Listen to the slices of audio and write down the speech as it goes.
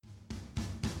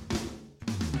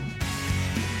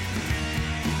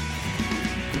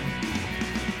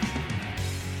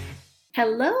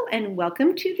Hello and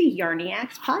welcome to the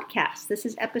Yarniacs podcast. This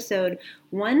is episode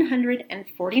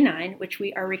 149, which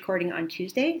we are recording on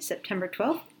Tuesday, September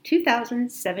 12th,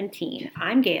 2017.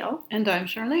 I'm Gail. And I'm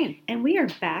Charlene. And we are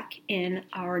back in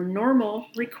our normal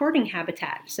recording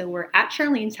habitat. So we're at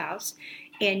Charlene's house,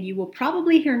 and you will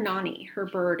probably hear Nani, her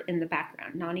bird, in the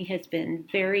background. Nani has been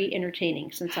very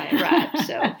entertaining since I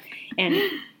arrived. And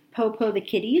Popo the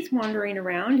kitty's wandering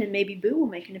around, and maybe Boo will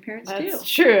make an appearance too.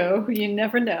 That's true. You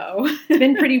never know. It's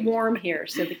been pretty warm here,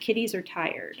 so the kitties are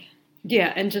tired.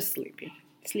 Yeah, and just sleepy.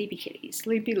 Sleepy kitties.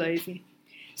 Sleepy, lazy.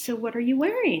 So what are you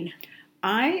wearing?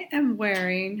 I am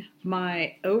wearing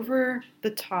my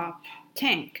over-the-top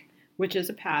tank, which is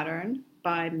a pattern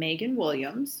by Megan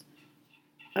Williams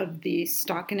of the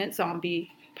Stockinette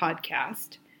Zombie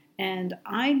podcast. And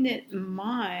I knit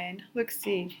mine,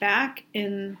 back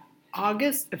in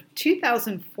August of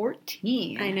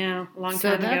 2014. I know, a long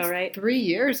time ago, right? 3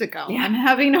 years ago. Yeah. I'm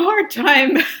having a hard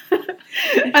time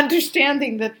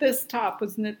understanding that this top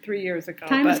was knit 3 years ago.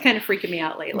 Time is kind of freaking me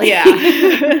out lately.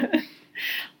 Yeah.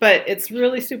 But it's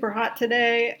really super hot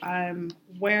today. I'm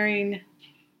wearing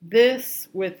this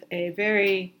with a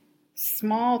very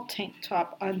small tank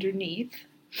top underneath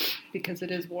because it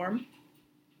is warm,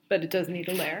 but it does need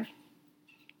a layer.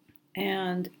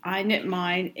 And I knit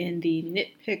mine in the Knit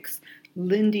Picks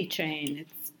Lindy chain. It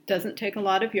doesn't take a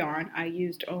lot of yarn. I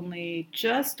used only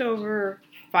just over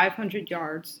 500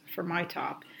 yards for my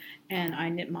top, and I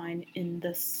knit mine in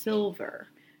the silver.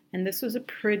 And this was a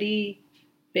pretty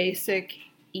basic,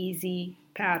 easy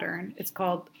pattern. It's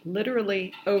called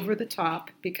literally over the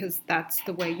top because that's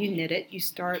the way you knit it. You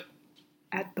start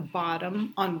at the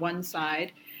bottom on one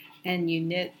side, and you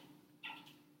knit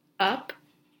up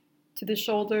to the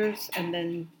shoulders and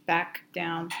then back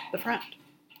down the front.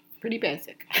 Pretty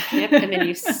basic. Yep, and then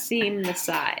you seam the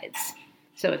sides.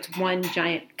 So it's one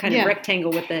giant kind of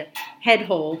rectangle with a head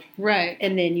hole. Right.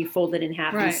 And then you fold it in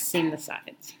half and seam the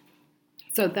sides.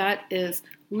 So that is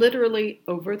literally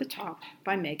Over the Top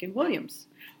by Megan Williams.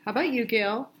 How about you,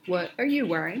 Gail? What are you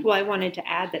wearing? Well, I wanted to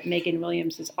add that Megan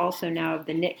Williams is also now of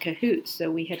the Knit Cahoots.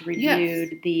 So we had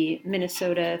reviewed the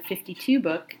Minnesota 52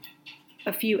 book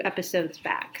a few episodes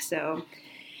back. So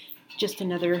just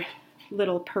another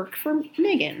little perk for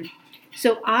Megan.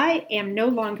 So I am no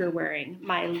longer wearing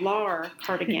my Lar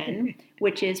cardigan,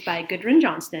 which is by Gudrun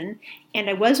Johnston. And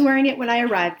I was wearing it when I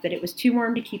arrived, but it was too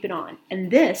warm to keep it on.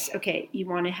 And this, okay, you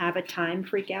want to have a time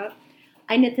freak out?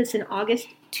 I knit this in August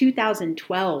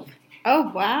 2012.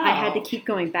 Oh, wow. I had to keep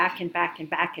going back and back and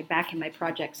back and back in my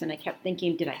projects. And I kept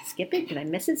thinking, did I skip it? Did I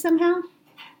miss it somehow?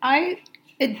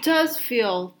 It does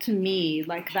feel to me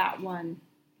like that one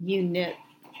you knit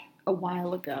a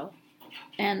while ago.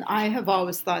 And I have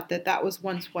always thought that that was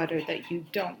one sweater that you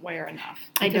don't wear enough.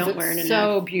 I don't wear it enough.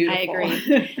 So beautiful. I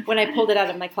agree. When I pulled it out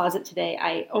of my closet today,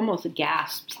 I almost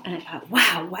gasped. And I thought,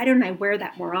 wow, why don't I wear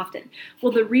that more often?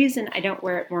 Well, the reason I don't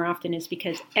wear it more often is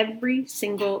because every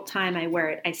single time I wear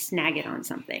it, I snag it on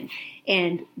something.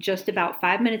 And just about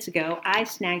 5 minutes ago, I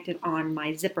snagged it on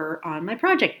my zipper on my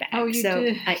project bag. Oh, you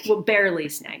did? Barely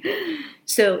snagged it.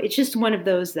 So it's just one of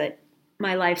those that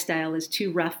my lifestyle is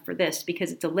too rough for this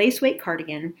because it's a lace weight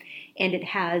cardigan and it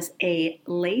has a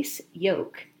lace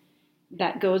yoke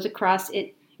that goes across,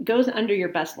 it goes under your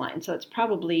bust line. So it's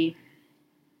probably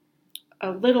a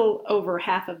little over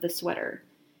half of the sweater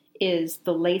is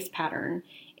the lace pattern.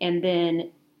 And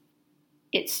then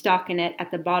it's stockinette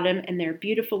at the bottom, and there are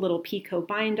beautiful little picot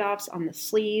bind-offs on the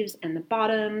sleeves and the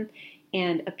bottom,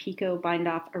 and a picot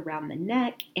bind-off around the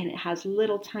neck, and it has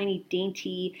little tiny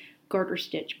dainty garter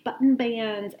stitch button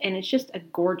bands, and it's just a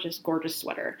gorgeous, gorgeous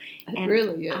sweater. It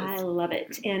really is. I love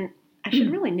it. And I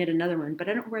should really knit another one, but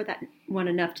I don't wear that one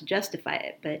enough to justify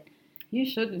it. But you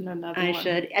should knit another one. I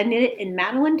should. I knit it in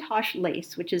Madeline Tosh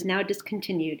lace, which is now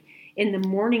discontinued, in the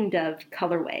Morning Dove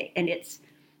colorway, and it's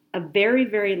a very,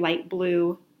 very light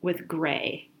blue with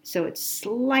gray, so it's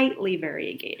slightly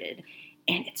variegated,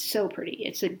 and it's so pretty.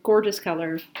 It's a gorgeous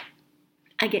color.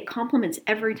 I get compliments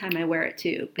every time I wear it,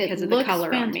 too, because of the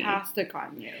color on me. It looks fantastic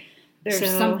on you. There's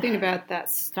something about that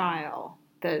style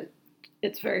that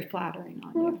it's very flattering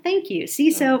on you. Well, thank you. See,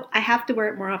 so I have to wear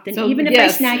it more often, even if I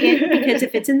snag it, because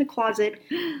if it's in the closet,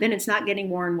 then it's not getting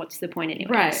worn. What's the point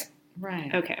anyways?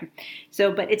 Right. Okay.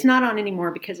 So, but it's not on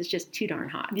anymore because it's just too darn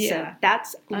hot. Yeah. So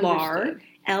that's Lar,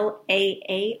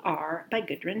 Understood. Laar by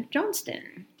Gudrun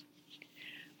Johnston.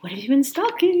 What have you been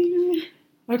stocking?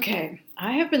 Okay.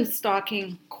 I have been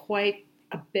stocking quite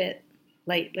a bit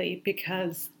lately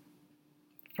because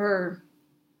for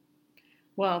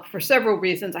several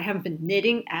reasons, I haven't been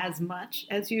knitting as much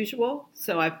as usual.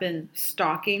 So I've been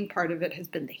stocking. Part of it has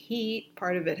been the heat.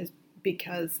 Part of it has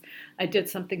because I did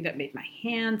something that made my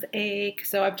hands ache.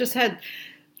 So I've just had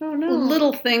Oh, no.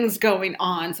 little things going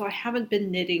on. So I haven't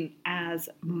been knitting as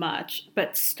much,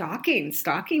 but stocking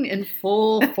in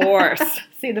full force.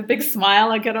 See the big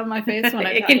smile I get on my face when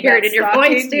I can hear it in your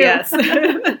voice too. Yes.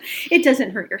 It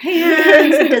doesn't hurt your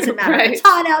hands. It doesn't matter if it's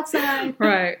hot outside.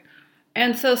 Right.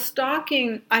 And so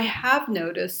stocking, I have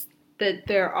noticed that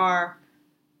there are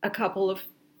a couple of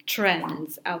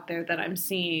trends out there that I'm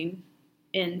seeing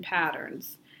in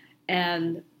patterns.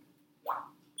 And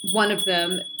one of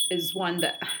them is one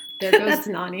that, That's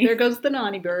Nani. There goes the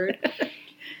Nani bird.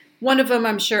 One of them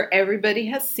I'm sure everybody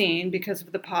has seen because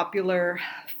of the popular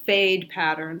fade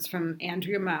patterns from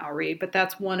Andrea Mowry, but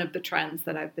that's one of the trends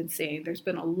that I've been seeing. There's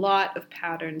been a lot of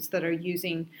patterns that are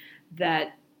using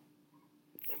that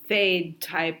fade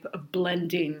type of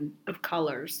blending of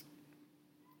colors.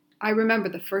 I remember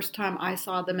the first time I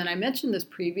saw them, and I mentioned this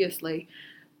previously,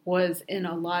 was in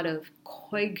a lot of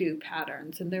koigu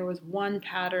patterns. And there was one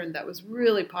pattern that was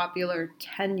really popular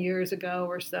 10 years ago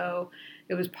or so.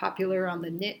 It was popular on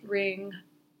the knit ring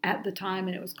at the time,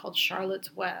 and it was called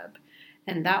Charlotte's Web.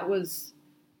 And that was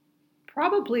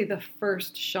probably the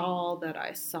first shawl that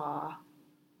I saw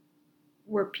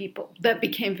that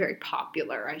became very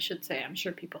popular, I should say. I'm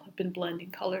sure people have been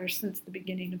blending colors since the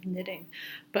beginning of knitting.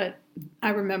 But I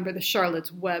remember the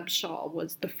Charlotte's Web shawl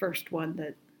was the first one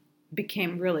that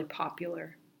became really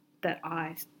popular that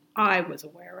I was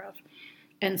aware of.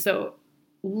 And so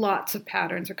lots of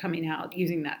patterns are coming out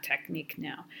using that technique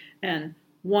now. And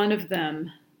one of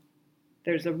them,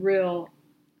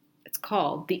 it's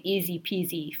called the Easy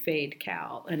Peasy Fade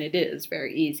Cowl, and it is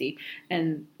very easy.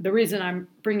 And the reason I'm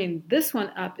bringing this one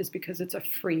up is because it's a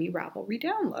free Ravelry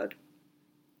download.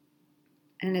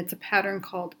 And it's a pattern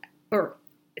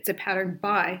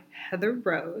by Heather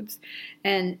Rhodes,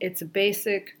 and it's a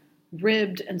basic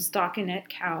ribbed and stockinette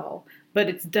cowl, but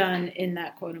it's done in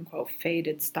that quote-unquote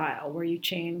faded style where you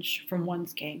change from one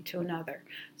skein to another.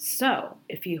 So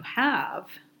if you have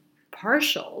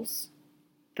partials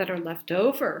that are left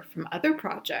over from other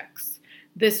projects,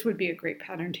 this would be a great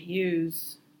pattern to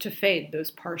use to fade those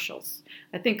partials.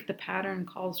 I think the pattern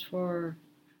calls for,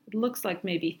 it looks like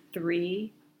maybe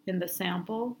 3 in the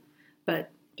sample,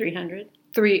 but 300?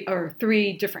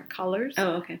 3 different colors.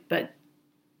 Oh, okay. But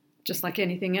just like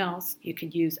anything else, you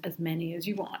could use as many as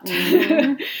you want.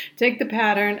 Mm-hmm. Take the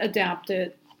pattern, adapt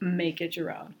it, make it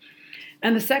your own.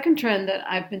 And the second trend that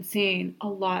I've been seeing a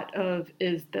lot of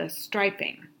is the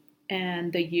striping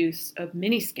and the use of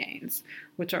mini skeins,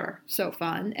 which are so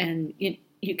fun. And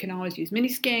you can always use mini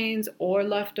skeins or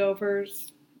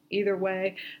leftovers, either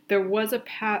way. There is a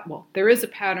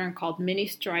pattern called Mini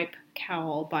Stripe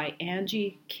Cowl by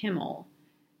Angie Kimmel.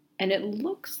 And it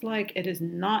looks like it is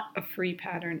not a free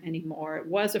pattern anymore. It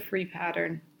was a free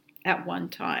pattern at one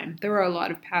time. There are a lot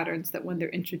of patterns that when they're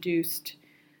introduced,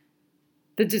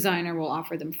 the designer will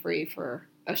offer them free for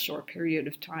a short period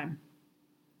of time.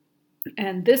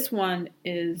 And this one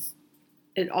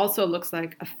it also looks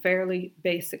like a fairly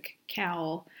basic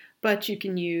cowl, but you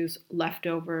can use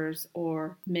leftovers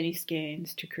or mini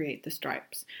skeins to create the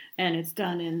stripes. And it's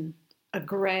done in a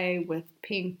gray with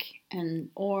pink and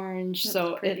orange. That's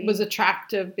so pretty. It was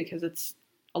attractive because it's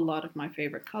a lot of my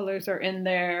favorite colors are in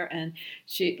there. And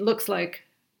she looks like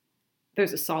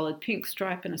there's a solid pink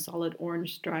stripe and a solid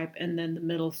orange stripe. And then the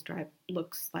middle stripe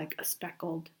looks like a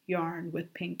speckled yarn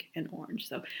with pink and orange.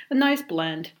 So a nice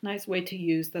blend, nice way to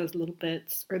use those little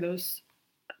bits or those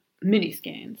mini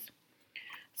skeins.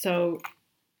 So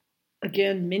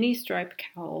again, Mini Stripe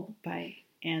Cowl by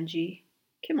Angie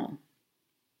Kimmel.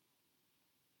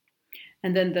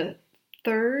 And then the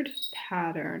third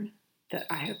pattern that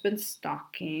I have been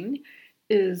stocking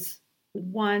is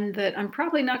one that I'm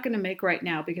probably not going to make right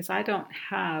now because I don't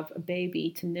have a baby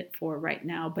to knit for right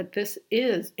now. But this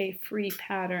is a free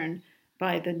pattern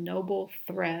by the Noble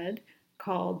Thread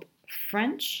called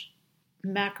French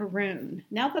Macaroon.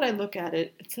 Now that I look at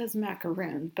it, it says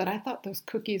macaroon, but I thought those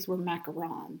cookies were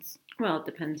macarons. Well, it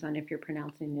depends on if you're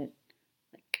pronouncing it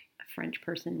like a French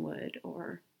person would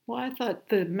or... Well, I thought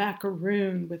the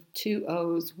macaroon with 2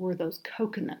 O's were those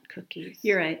coconut cookies.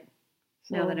 You're right.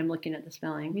 So, now that I'm looking at the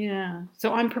spelling. Yeah.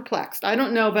 So I'm perplexed. I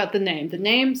don't know about the name. The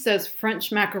name says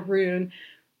French macaroon,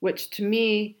 which to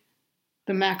me,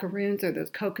 the macaroons are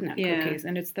those coconut cookies.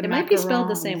 And it's the macarons. It might be spelled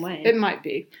the same way. It might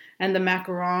be. And the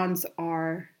macarons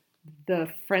are the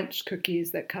French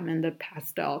cookies that come in the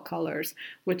pastel colors,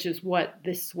 which is what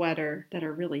this sweater... That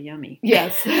are really yummy.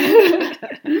 Yes.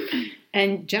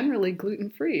 And generally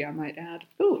gluten-free, I might add.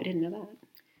 Oh, I didn't know that.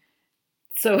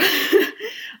 So,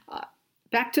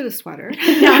 back to the sweater.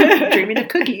 Now I'm dreaming of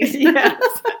cookies. Yes.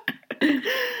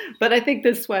 But I think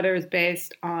this sweater is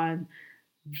based on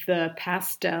the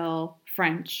pastel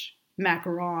French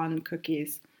macaron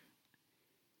cookies.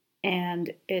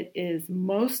 And it is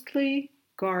mostly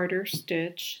garter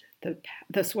stitch.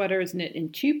 The sweater is knit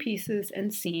in 2 pieces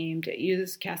and seamed. It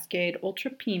uses Cascade Ultra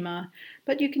Pima,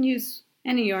 but you can use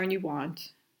any yarn you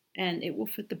want, and it will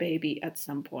fit the baby at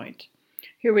some point.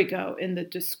 Here we go. In the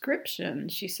description,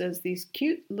 she says these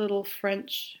cute little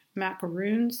French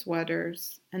macaroon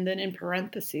sweaters, and then in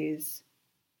parentheses,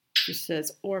 she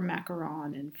says, or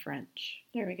macaron in French.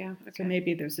 There we go. Okay. So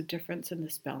maybe there's a difference in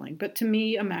the spelling. But to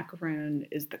me, a macaroon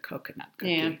is the coconut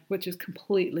cookie, which is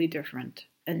completely different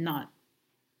and not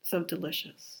so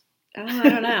delicious. Oh, I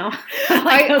don't know.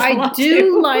 I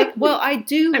do like I'm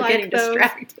getting those.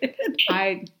 distracted.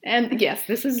 And yes,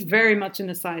 this is very much an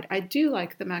aside. I do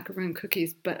like the macaroon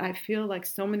cookies, but I feel like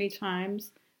so many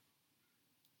times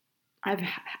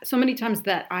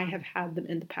that I have had them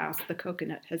in the past, the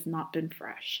coconut has not been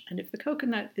fresh. And if the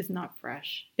coconut is not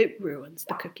fresh, it ruins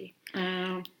the cookie.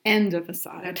 End of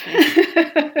aside.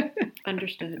 Okay.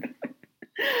 Understood.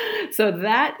 So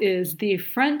that is the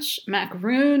French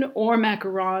macaroon or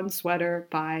macaron sweater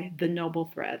by The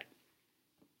Noble Thread.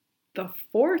 The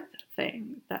 4th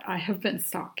thing that I have been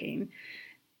stocking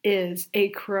is a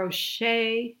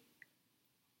crochet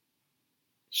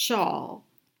shawl.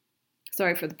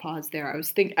 Sorry for the pause there. I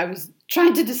was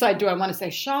trying to decide, do I want to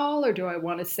say shawl or do I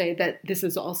want to say that this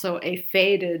is also a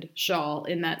faded shawl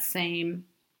in that same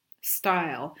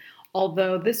style?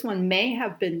 Although this one may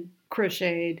have been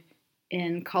crocheted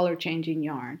in color changing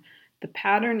yarn. The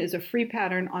pattern is a free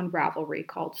pattern on Ravelry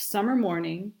called Summer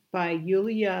Morning by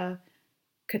Yulia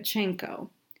Tkachenko.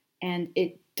 And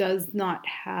it does not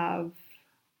have,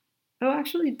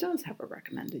 actually it does have a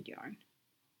recommended yarn.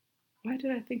 Why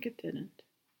did I think it didn't?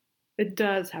 It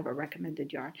does have a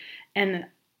recommended yarn. And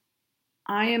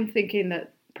I am thinking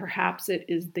that perhaps it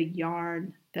is the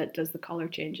yarn that does the color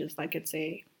changes, like it's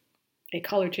a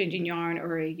color changing yarn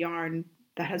or a yarn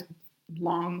that has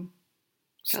long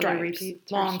stripes,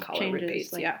 long color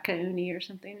repeats, like Kauni or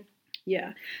something.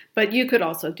 Yeah, but you could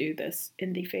also do this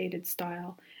in the faded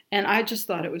style. And I just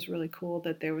thought it was really cool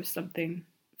that there was something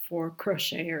for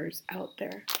crocheters out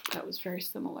there that was very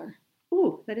similar.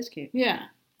 Ooh, that is cute. Yeah,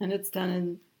 and it's done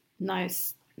in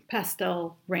nice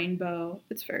pastel rainbow.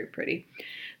 It's very pretty.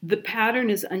 The pattern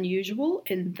is unusual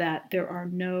in that there are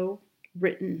no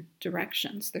written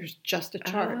directions. There's just a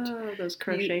chart. Oh, those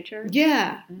crochet charts?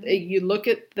 Yeah. Mm-hmm. You look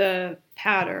at the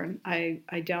pattern. I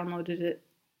downloaded it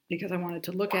because I wanted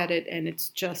to look at it, and it's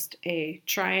just a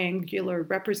triangular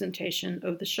representation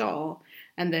of the shawl.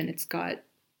 And then it's got,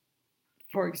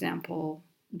 for example,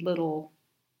 little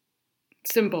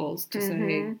symbols to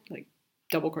say, like,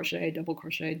 double crochet, double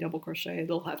crochet, double crochet.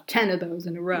 They'll have 10 of those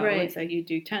in a row and say you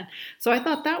do 10. So I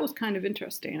thought that was kind of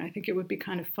interesting. I think it would be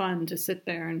kind of fun to sit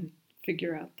there and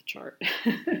figure out the chart.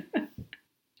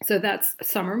 So that's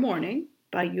Summer Morning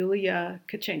by Yulia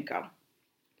Tkachenko.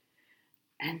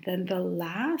 And then the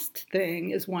last thing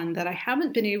is one that I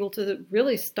haven't been able to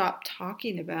really stop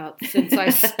talking about since I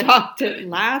stopped it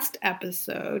last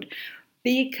episode,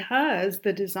 because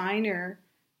the designer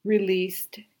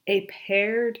released a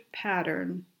paired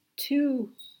pattern to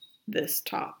this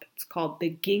top. It's called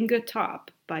the Ginga Top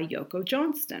by Yoko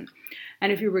Johnston.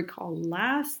 And if you recall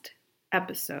last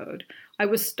episode, I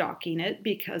was stocking it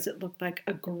because it looked like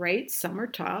a great summer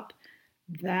top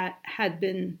that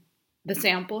the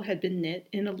sample had been knit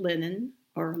in a linen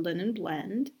or a linen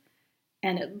blend,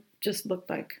 and it just looked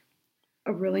like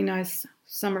a really nice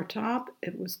summer top.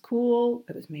 It was cool.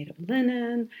 It was made of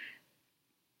linen.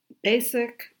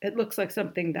 Basic. It looks like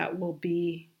something that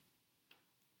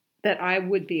I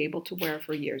would be able to wear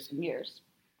for years and years.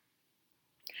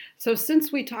 So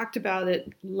since we talked about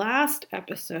it last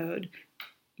episode,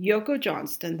 Yoko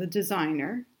Johnston, the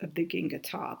designer of the Ginga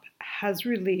Top, has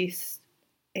released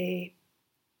a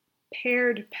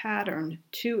paired pattern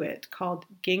to it called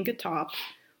Ginga Top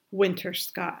Winter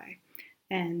Sky.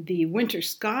 And the Winter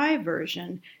Sky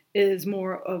version is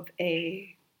more of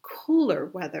a cooler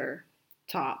weather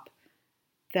top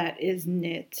that is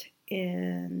knit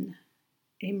in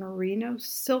a merino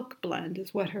silk blend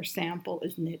is what her sample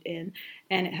is knit in,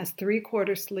 and it has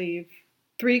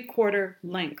 3/4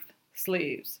 length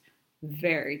sleeves.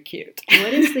 Very cute.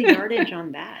 What is the yardage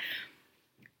on that?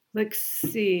 Let's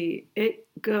see. It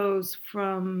goes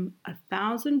from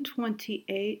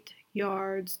 1,028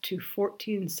 yards to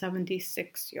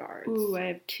 1,476 yards. Ooh, I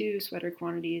have 2 sweater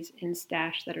quantities in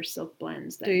stash that are silk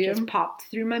blends that Do you? just popped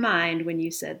through my mind when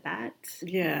you said that.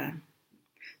 Yeah.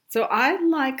 So I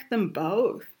like them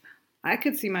both. I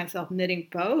could see myself knitting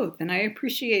both, and I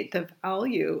appreciate the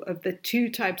value of the two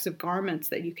types of garments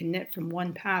that you can knit from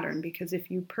one pattern, because if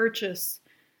you purchase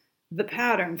the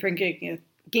pattern for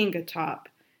Ginga Top,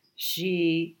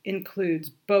 she includes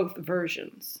both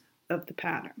versions of the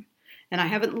pattern. And I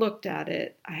haven't looked at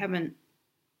it. I haven't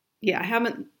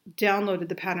downloaded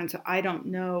the pattern, so I don't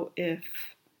know if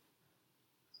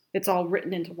it's all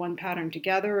written into one pattern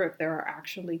together, or if there are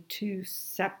actually two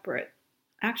separate.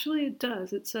 Actually, it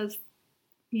does. It says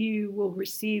you will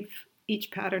receive each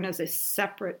pattern as a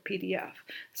separate PDF.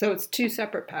 So it's two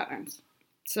separate patterns.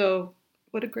 So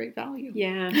what a great value.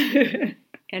 Yeah.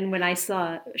 And when I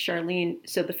saw Charlene,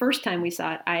 so the first time we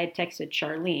saw it, I had texted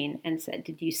Charlene and said,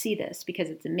 did you see this? Because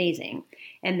it's amazing.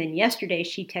 And then yesterday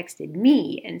she texted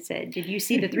me and said, did you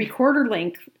see the 3/4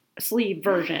 length sleeve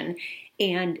version?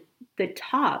 And the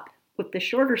top with the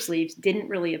shorter sleeves didn't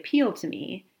really appeal to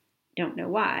me. Don't know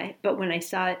why. But when I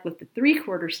saw it with the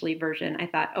 3/4 sleeve version, I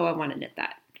thought, oh, I want to knit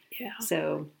that. Yeah.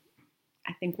 So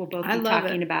I think we'll both be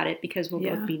talking about it because we'll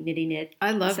both be knitting it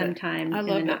sometime in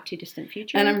the not too distant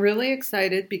future. And I'm really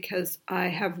excited because I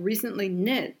have recently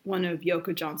knit one of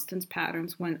Yoko Johnston's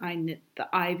patterns when I knit the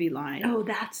Ivy line. Oh,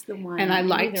 that's the one. And I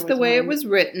liked the way it was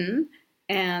written,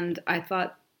 and I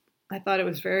thought it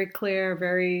was very clear,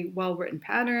 very well written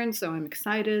pattern. So I'm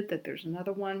excited that there's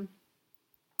another one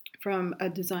from a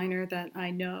designer that I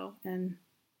know, and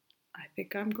I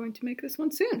think I'm going to make this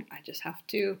one soon. I just have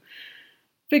to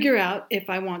figure out if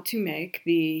I want to make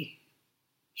the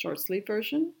short sleeve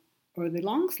version or the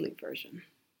long sleeve version,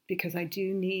 because I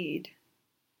do need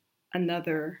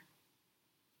another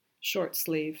short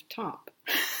sleeve top.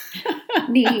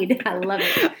 I love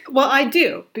it. Well, I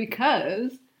do,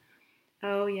 because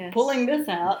oh yes, pulling this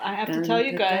out, I have to tell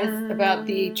you guys about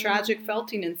the tragic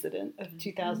felting incident of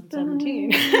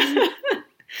 2017.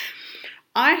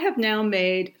 I have now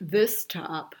made this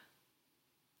top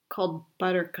called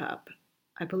Buttercup.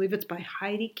 I believe it's by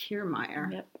Heidi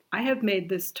Kiermaier. Yep. I have made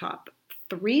this top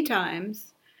 3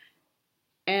 times,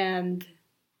 and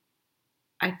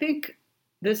I think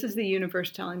this is the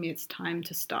universe telling me it's time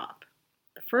to stop.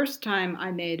 The first time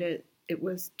I made it, it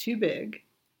was too big.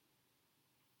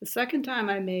 The second time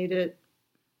I made it,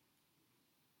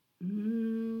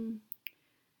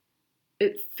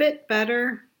 it fit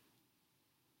better,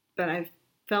 but I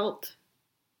felt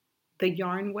the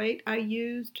yarn weight I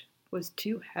used was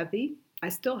too heavy. I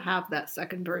still have that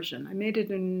second version. I made it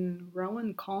in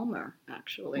Rowan Calmer,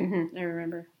 actually. Mm-hmm, I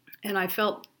remember. And I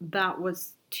felt that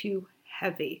was too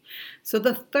heavy. So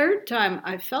the third time,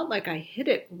 I felt like I hit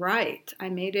it right. I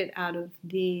made it out of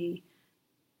the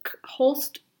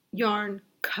Holst Yarn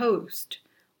Coast,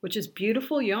 which is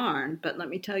beautiful yarn, but let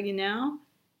me tell you now,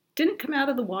 didn't come out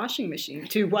of the washing machine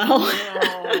too well.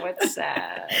 Oh, what's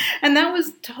sad. And that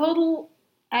was total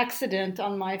accident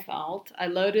on my fault. I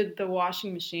loaded the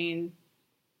washing machine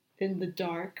in the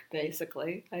dark,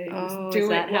 basically. I was doing is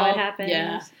that how it happened?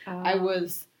 Yeah. Oh.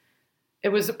 It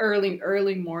was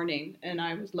early morning, and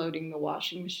I was loading the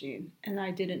washing machine, and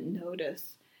I didn't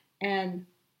notice. And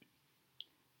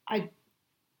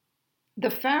the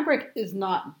fabric is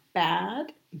not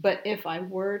bad, but if I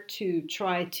were to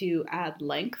try to add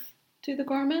length to the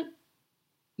garment,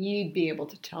 you'd be able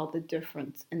to tell the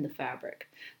difference in the fabric.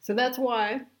 So that's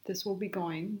why this will be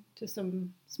going to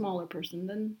some smaller person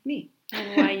than me.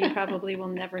 And why you probably will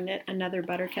never knit another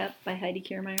Buttercup by Heidi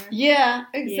Kiermaier. Yeah,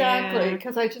 exactly.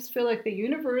 Because I just feel like the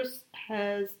universe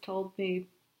has told me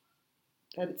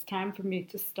that it's time for me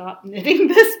to stop knitting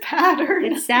this pattern.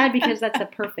 It's sad because that's a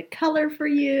perfect color for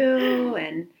you.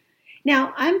 And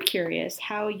now I'm curious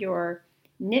how your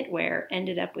knitwear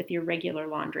ended up with your regular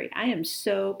laundry. I am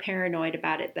so paranoid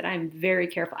about it that I'm very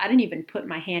careful. I didn't even put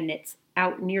my hand knits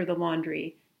out near the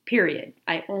laundry, period.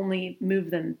 I only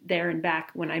move them there and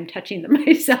back when I'm touching them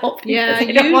myself. Yeah,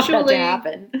 I don't want that to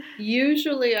happen.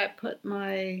 Usually I put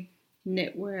my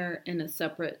knitwear in a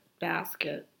separate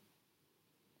basket.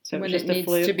 So when it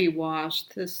needs to be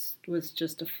washed. This was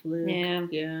just a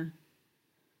fluke. Yeah.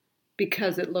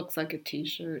 Because it looks like a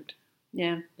t-shirt.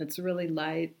 Yeah. It's really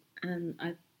light, and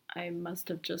I must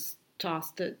have just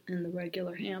tossed it in the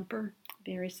regular hamper.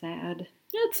 Very sad.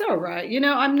 It's all right. You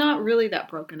know, I'm not really that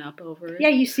broken up over it. Yeah,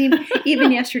 you seem,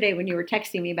 even yesterday when you were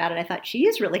texting me about it, I thought, she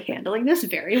is really handling this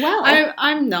very well.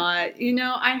 I'm not. You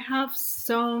know, I have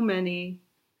so many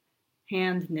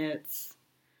hand knits,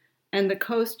 and the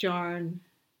Coast yarn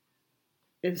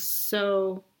is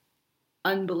so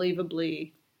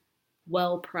unbelievably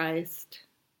well priced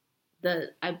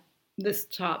that this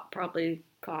top probably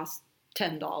cost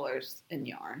 $10 in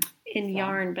yarn.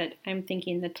 Yarn, but I'm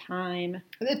thinking the time.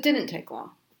 It didn't take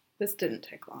long. This didn't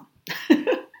take long.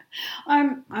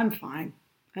 I'm fine.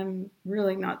 I'm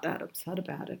really not that upset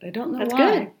about it. I don't know That's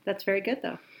why. good. That's very good,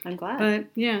 though. I'm glad. But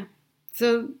yeah.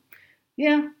 So,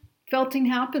 yeah, felting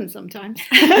happens sometimes.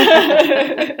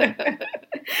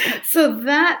 So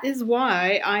that is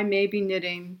why I may be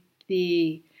knitting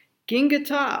the Ginga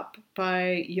top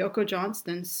by Yoko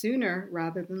Johnston sooner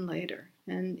rather than later.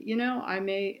 And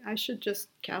I should just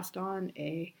cast on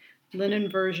a linen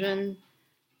version,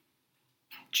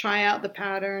 try out the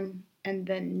pattern, and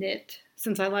then knit.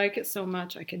 Since I like it so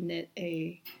much, I can knit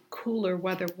a cooler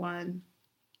weather one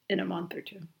in a month or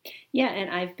two. Yeah,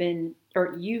 and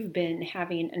you've been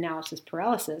having analysis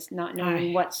paralysis, not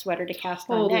knowing what sweater to cast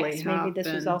on next. Maybe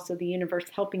this was also the universe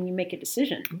helping you make a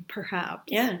decision. Perhaps.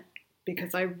 Yeah.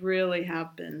 Because I really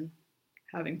have been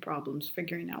having problems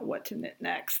figuring out what to knit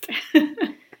next.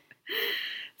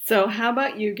 So how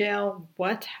about you, Gail?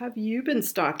 What have you been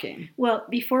stocking? Well,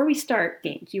 before we start,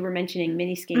 Gaines, you were mentioning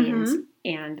mini skeins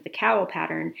and the cowl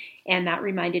pattern, and that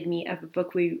reminded me of a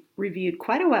book we reviewed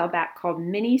quite a while back called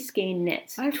Mini Skein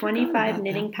Knits, 25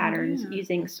 knitting patterns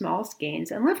using small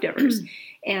skeins and leftovers.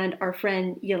 And our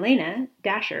friend Yelena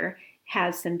Dasher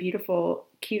has some beautiful,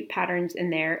 cute patterns in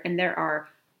there, and there are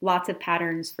lots of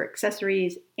patterns for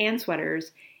accessories and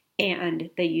sweaters,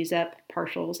 and they use up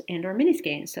partials and or mini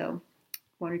skeins. So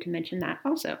wanted to mention that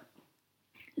also.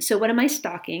 So what am I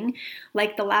stocking?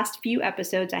 Like the last few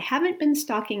episodes, I haven't been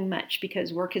stocking much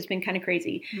because work has been kind of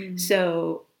crazy.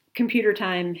 So computer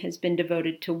time has been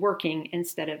devoted to working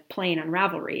instead of playing on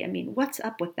Ravelry. I mean, what's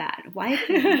up with that?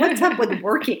 What's up with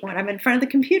working when I'm in front of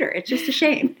the computer? It's just a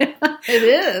shame. It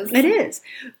is. It is.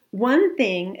 One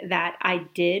thing that I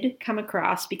did come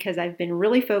across, because I've been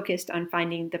really focused on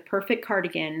finding the perfect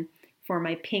cardigan for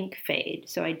my pink fade.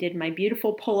 So I did my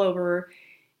beautiful pullover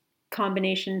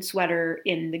combination sweater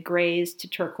in the grays to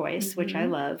turquoise, which I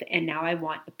love, and now I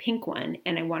want a pink one,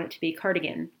 and I want it to be a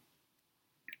cardigan.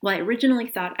 Well, I originally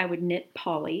thought I would knit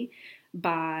Polly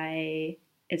by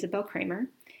Isabel Kramer,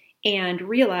 and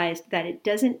realized that it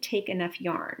doesn't take enough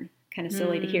yarn. Kind of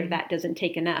silly to hear that doesn't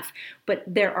take enough. But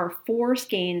there are 4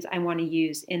 skeins I want to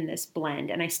use in this blend,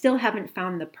 and I still haven't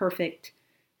found the perfect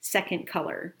second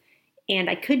color. And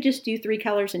I could just do 3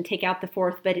 colors and take out the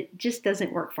 4th, but it just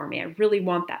doesn't work for me. I really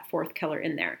want that 4th color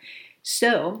in there.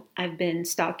 So I've been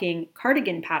stocking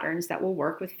cardigan patterns that will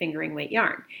work with fingering weight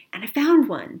yarn. And I found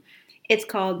one. It's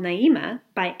called Naima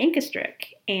by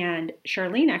Ankastrick. And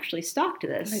Charlene actually stocked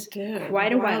this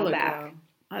quite a while back.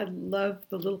 I love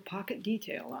the little pocket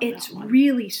detail on It's that one.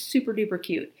 really super duper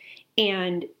cute.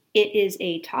 And it is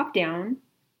a top down,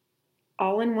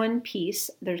 all in one piece.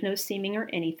 There's no seaming or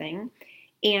anything.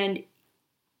 And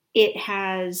it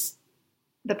has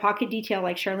the pocket detail,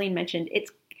 like Charlene mentioned.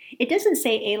 It doesn't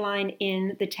say A-line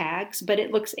in the tags, but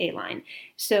it looks A-line.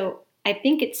 So I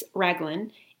think it's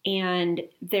raglan, and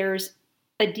there's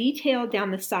a detail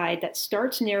down the side that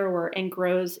starts narrower and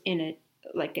grows in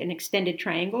an extended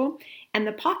triangle, and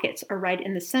the pockets are right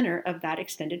in the center of that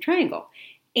extended triangle.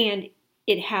 And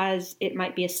it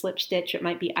might be a slip stitch, it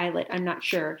might be eyelet, I'm not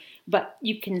sure, but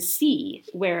you can see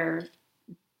where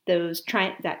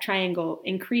that triangle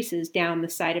increases down the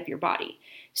side of your body.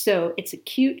 So it's a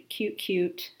cute, cute,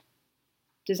 cute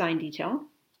design detail,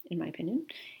 in my opinion.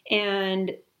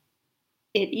 And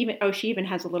she even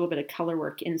has a little bit of color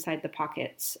work inside the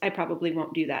pockets. I probably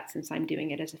won't do that since I'm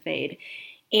doing it as a fade.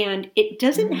 And it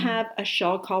doesn't have a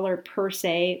shawl collar per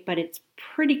se, but it's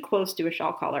pretty close to a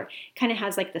shawl collar. Kind of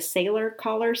has like the sailor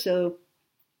collar, so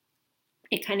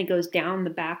it kind of goes down the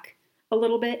back a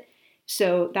little bit.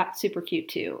 So that's super cute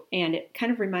too. And it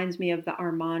kind of reminds me of the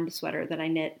Armand sweater that I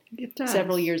knit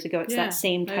several years ago. It's that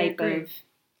same type of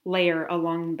layer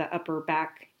along the upper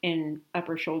back and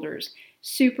upper shoulders.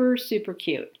 Super, super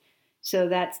cute. So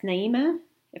that's Naima,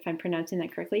 if I'm pronouncing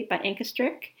that correctly, by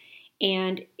Ankastrick.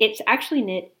 And it's actually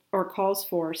knit or calls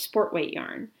for sport weight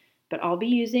yarn. But I'll be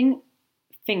using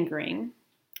fingering.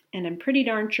 And I'm pretty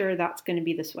darn sure that's going to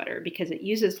be the sweater because it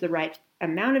uses the right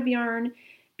amount of yarn.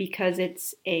 Because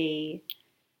it's a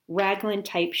raglan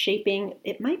type shaping,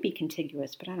 it might be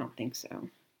contiguous, but I don't think so.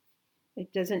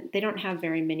 They don't have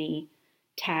very many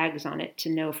tags on it to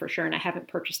know for sure, and I haven't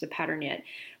purchased the pattern yet.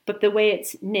 But the way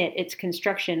it's knit, its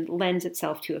construction lends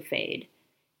itself to a fade.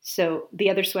 So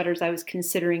the other sweaters I was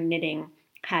considering knitting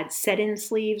had set-in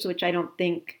sleeves, which I don't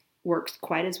think works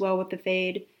quite as well with the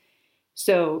fade.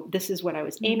 So this is what I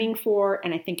was aiming for,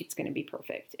 and I think it's going to be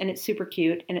perfect. And it's super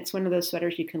cute, and it's one of those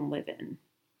sweaters you can live in.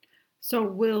 So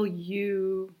will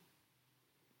you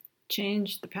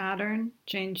change the pattern,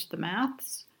 change the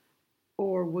maths,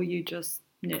 or will you just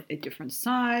knit a different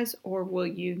size, or will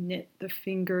you knit the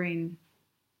fingering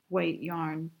weight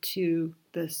yarn to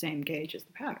the same gauge as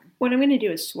the pattern. What I'm going to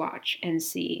do is swatch and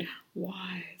see.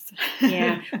 Wise.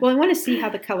 Yeah. Well, I want to see how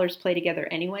the colors play together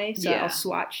anyway. So Yeah. I'll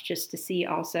swatch just to see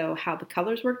also how the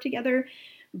colors work together.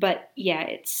 But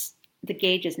yeah, the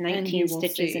gauge is 19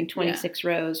 stitches and 26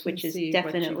 rows, which is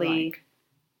definitely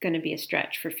going to be a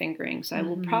stretch for fingering. So I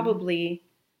will probably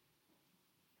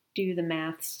do the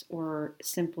maths or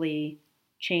simply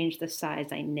change the size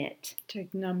I knit.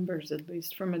 Take numbers at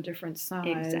least from a different size.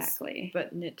 Exactly.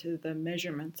 But knit to the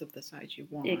measurements of the size you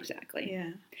want. Exactly.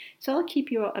 Yeah. So I'll keep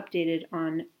you all updated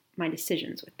on my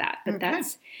decisions with that. But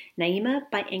that's Naima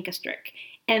by Ankastrick.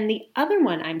 And the other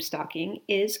one I'm stocking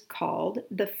is called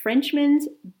the Frenchman's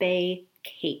Bay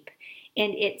Cape.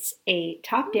 And it's a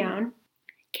top-down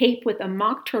cape with a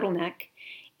mock turtleneck.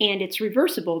 And it's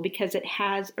reversible because it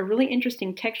has a really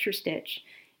interesting texture stitch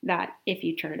that, if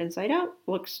you turn it inside out,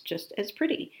 looks just as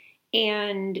pretty.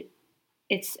 And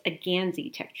it's a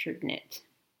Gansey textured knit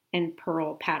and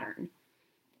purl pattern.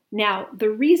 Now, the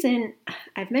reason,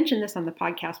 I've mentioned this on the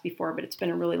podcast before, but it's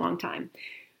been a really long time.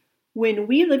 When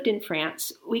we lived in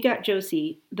France, we got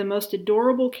Josie the most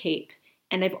adorable cape,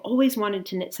 and I've always wanted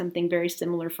to knit something very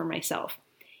similar for myself.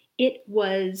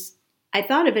 I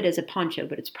thought of it as a poncho,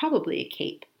 but it's probably a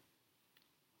cape.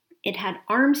 It had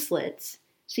arm slits,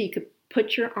 so you could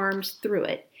put your arms through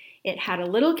it. It had a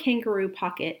little kangaroo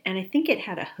pocket, and I think it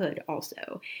had a hood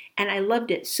also. And I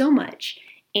loved it so much,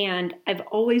 and I've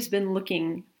always been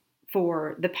looking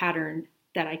for the pattern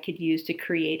that I could use to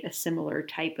create a similar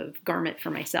type of garment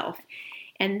for myself.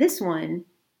 And this one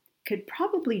could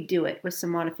probably do it with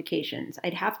some modifications.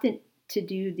 I'd have to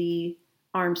do the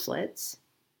arm slits.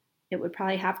 It would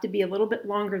probably have to be a little bit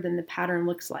longer than the pattern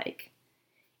looks like.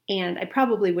 And I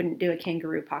probably wouldn't do a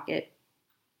kangaroo pocket,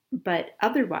 but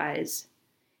otherwise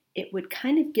it would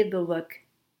kind of give the look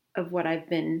of what I've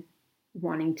been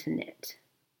wanting to knit.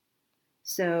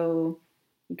 So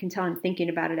you can tell I'm thinking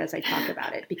about it as I talk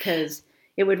about it, because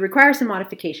it would require some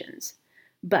modifications.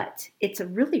 But it's a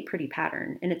really pretty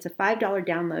pattern, and it's a $5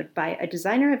 download by a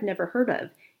designer I've never heard of,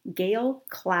 Gail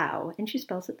Clow, and she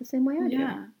spells it the same way I do.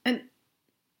 Yeah. And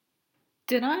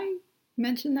did I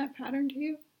mention that pattern to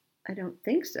you? I don't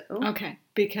think so. Okay,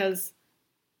 because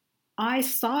I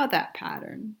saw that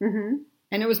pattern, Mm-hmm.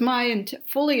 and it was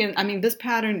this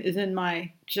pattern is in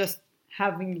my just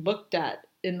having looked at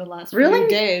in the last few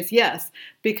days. Yes,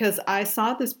 because I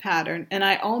saw this pattern, and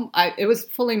it was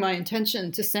fully my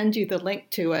intention to send you the link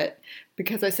to it,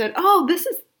 because I said, "Oh, this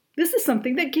is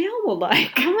something that Gail will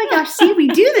like." Oh my gosh! See, we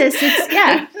do this.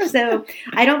 So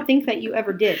I don't think that you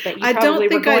ever did, but you probably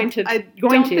were going to. I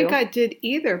don't think I did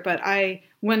either, but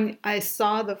when I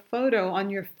saw the photo on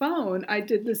your phone, I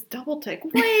did this double take.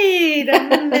 Wait a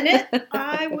minute!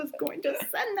 I was going to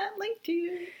send that link to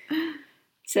you.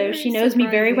 So she knows me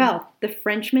very well. The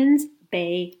Frenchman's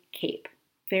Bay Cape.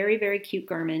 Very, very cute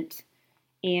garment.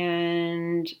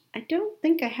 And I don't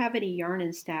think I have any yarn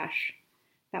in stash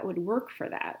that would work for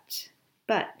that.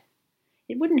 But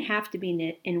it wouldn't have to be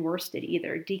knit in worsted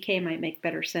either. DK might make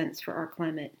better sense for our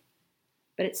climate.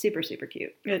 But it's super, super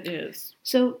cute. It is.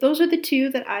 So those are the two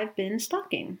that I've been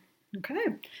stocking.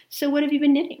 Okay. So what have you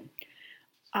been knitting?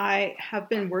 I have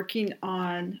been working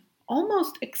on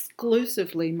almost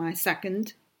exclusively my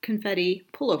second confetti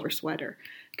pullover sweater.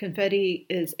 Confetti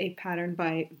is a pattern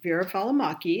by Vera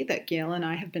Falamaki that Gail and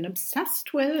I have been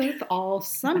obsessed with all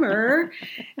summer.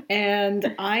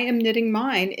 And I am knitting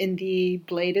mine in the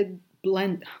blended.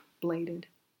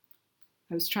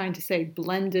 I was trying to say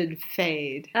blended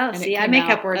fade. Oh, see, I make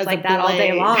up words like that all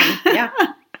day long. Yeah,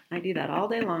 I do that all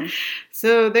day long.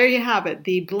 So there you have it.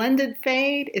 The blended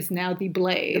fade is now the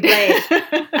blade. The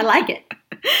blade. I like it.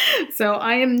 So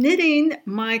I am knitting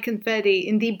my confetti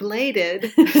in the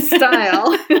bladed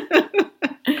style.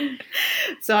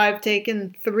 So I've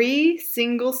taken 3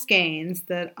 single skeins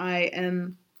that I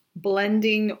am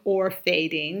blending or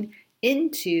fading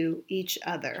into each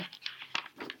other.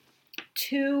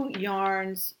 2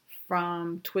 yarns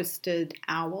from Twisted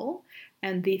Owl,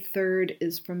 and the third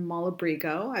is from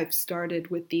Malabrigo. I've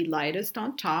started with the lightest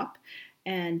on top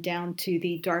and down to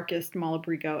the darkest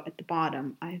Malabrigo at the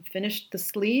bottom. I've finished the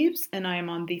sleeves, and I am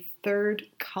on the 3rd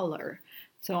color.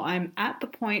 So I'm at the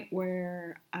point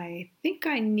where I think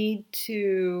I need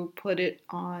to put it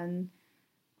on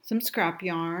some scrap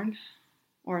yarn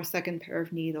or a second pair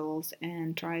of needles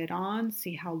and try it on,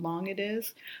 see how long it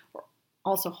is.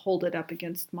 Also hold it up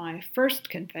against my first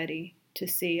confetti to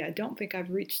see. I don't think I've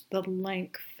reached the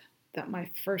length that my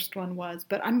first one was,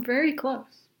 but I'm very close.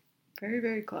 Very,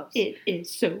 very close. It is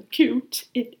so cute.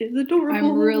 It is adorable.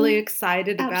 I'm really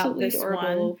excited about this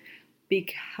adorable. one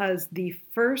because the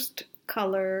first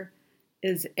color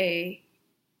is a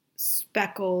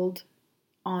speckled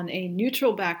on a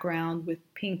neutral background with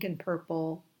pink and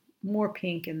purple, more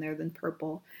pink in there than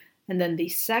purple. And then the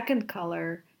second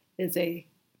color is a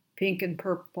pink and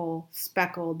purple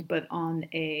speckled, but on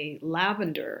a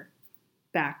lavender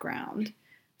background.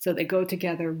 So they go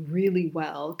together really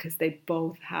well because they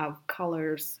both have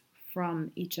colors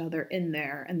from each other in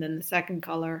there. And then the second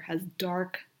color has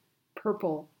dark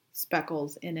purple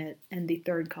speckles in it, and the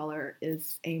third color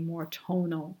is a more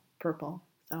tonal purple.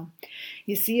 So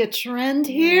you see a trend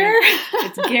here?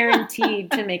 It's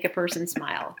guaranteed to make a person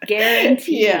smile.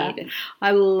 Guaranteed. Yeah,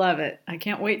 I love it. I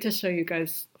can't wait to show you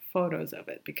guys photos of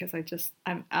it because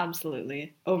I'm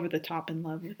absolutely over the top in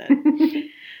love with it.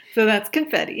 So that's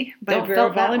Confetti by Don't Vera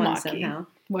felt that one Valimaki. somehow.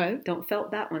 What? Don't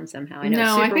felt that one somehow. I know No,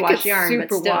 it's I super think wash it's yarn, super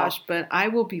but still. wash, but I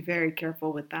will be very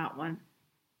careful with that one.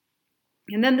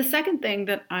 And then the second thing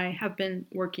that I have been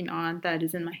working on that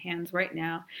is in my hands right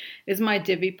now is my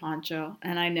Divi poncho.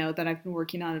 And I know that I've been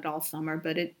working on it all summer,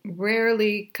 but it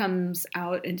rarely comes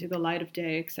out into the light of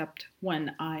day except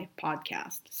when I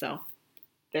podcast. So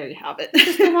there you have it.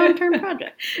 It's a long-term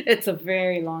project. It's a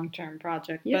very long-term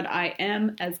project. Yep. But I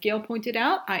am, as Gail pointed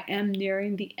out, I am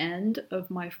nearing the end of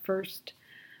my first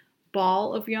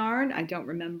ball of yarn. I don't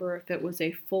remember if it was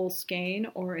a full skein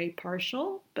or a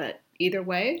partial, but either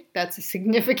way, that's a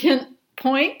significant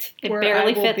point. It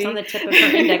barely fits on the tip of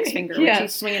her index finger when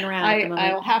she's swinging around at the moment.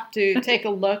 I'll have to take a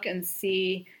look and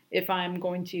see if I'm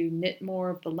going to knit more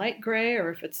of the light gray or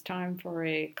if it's time for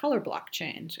a color block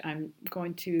change. I'm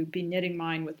going to be knitting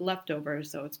mine with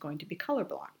leftovers, so it's going to be color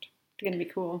blocked. It's going to be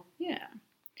cool. Yeah.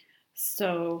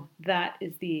 So that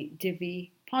is the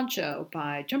Divi Poncho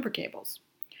by Jumper Cables.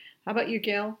 How about you,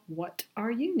 Gail? What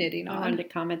are you knitting on? I wanted to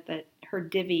comment that her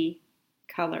Divi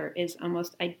color is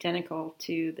almost identical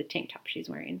to the tank top she's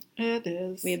wearing. It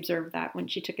is. We observed that when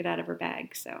she took it out of her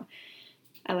bag, so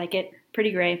I like it.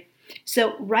 Pretty gray.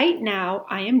 So right now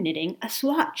I am knitting a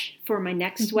swatch for my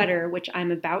next sweater, which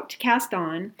I'm about to cast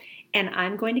on, and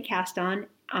I'm going to cast on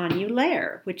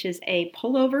Annulaire, which is a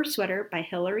pullover sweater by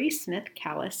Hilary Smith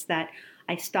Callis that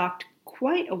I stocked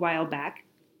quite a while back.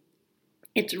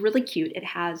 It's really cute. It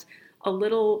has a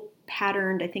little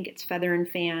patterned, I think it's feather and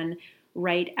fan,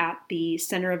 right at the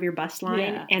center of your bust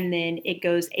line, and then it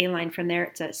goes A-line from there.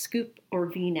 It's a scoop or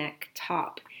V-neck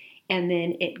top. And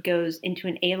then it goes into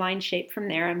an A-line shape from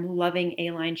there. I'm loving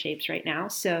A-line shapes right now.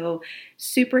 So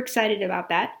super excited about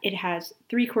that. It has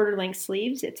 3/4 length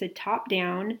sleeves. It's a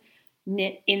top-down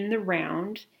knit in the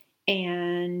round.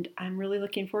 And I'm really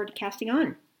looking forward to casting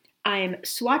on. I'm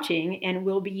swatching and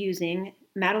will be using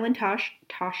Madeline Tosh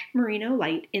Merino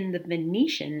Light in the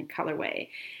Venetian colorway,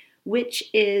 which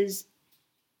is,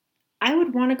 I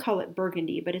would want to call it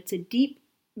burgundy, but it's a deep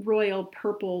royal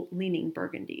purple leaning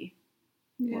burgundy.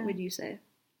 Yeah. What would you say?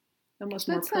 Almost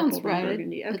that more sounds purple right. than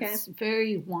burgundy. Okay. It's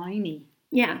very winey.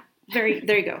 Yeah. There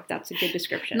you go. That's a good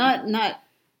description. Not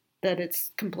that it's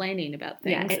complaining about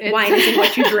things. Yeah, wine isn't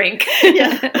what you drink.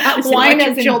 Wine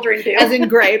as in children do. As in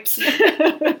grapes.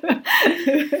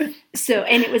 So,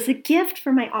 and it was a gift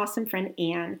from my awesome friend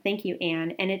Anne. Thank you,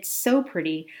 Anne. And it's so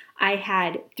pretty. I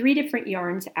had 3 different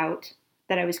yarns out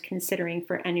that I was considering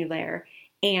for Annulaire.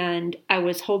 And I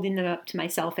was holding them up to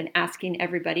myself and asking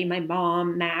everybody, my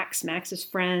mom, Max's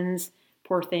friends,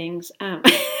 poor things,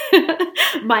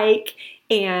 Mike,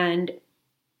 and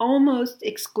almost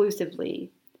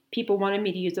exclusively, people wanted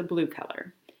me to use a blue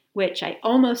color, which I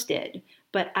almost did.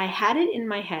 But I had it in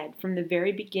my head from the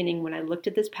very beginning when I looked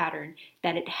at this pattern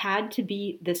that it had to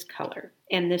be this color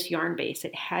and this yarn base.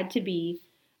 It had to be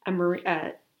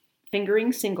a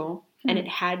fingering single, and it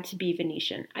had to be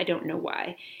Venetian. I don't know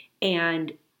why.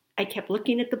 And I kept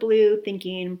looking at the blue,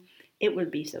 thinking it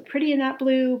would be so pretty in that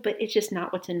blue, but it's just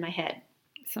not what's in my head.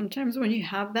 Sometimes when you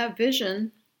have that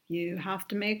vision, you have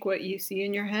to make what you see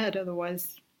in your head.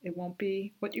 Otherwise, it won't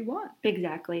be what you want.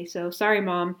 Exactly. So sorry,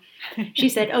 Mom. She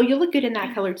said, oh, you look good in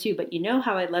that color too, but you know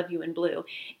how I love you in blue.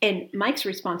 And Mike's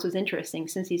response was interesting.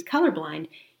 Since he's colorblind,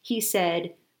 he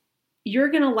said,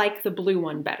 you're going to like the blue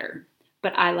one better,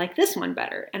 but I like this one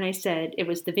better. And I said, it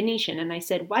was the Venetian. And I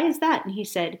said, why is that? And he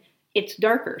said, it's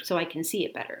darker, so I can see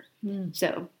it better.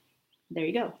 So there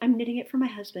you go. I'm knitting it for my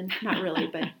husband. Not really,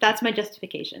 but that's my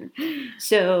justification.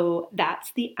 So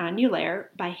that's the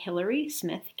Annulaire by Hilary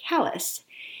Smith Callis.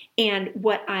 And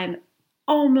what I'm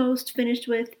almost finished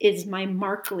with is my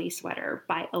Markley sweater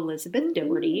by Elizabeth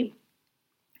Doherty.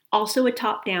 Also a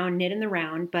top-down knit in the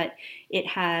round, but it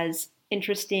has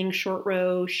interesting short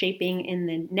row shaping in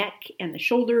the neck and the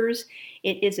shoulders.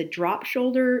 It is a drop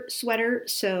shoulder sweater,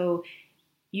 so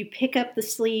you pick up the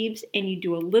sleeves and you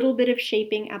do a little bit of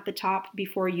shaping at the top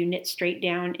before you knit straight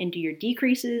down into your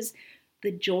decreases,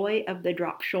 the joy of the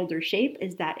drop shoulder shape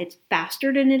is that it's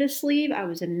faster to knit a sleeve. I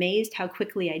was amazed how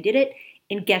quickly I did it.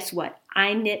 And guess what?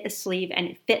 I knit a sleeve and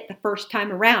it fit the first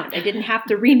time around. I didn't have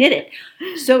to reknit it.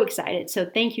 So excited. So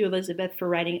thank you, Elizabeth, for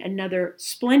writing another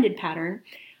splendid pattern.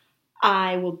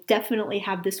 I will definitely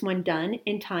have this one done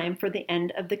in time for the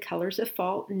end of the Colors of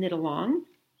Fall knit along.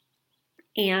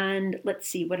 And let's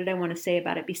see, what did I want to say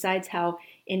about it besides how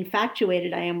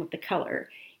infatuated I am with the color?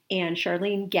 And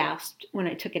Charlene gasped when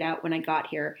I took it out when I got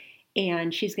here.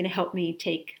 And she's going to help me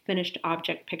take finished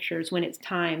object pictures when it's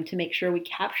time to make sure we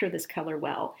capture this color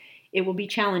well. It will be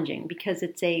challenging because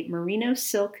it's a merino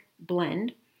silk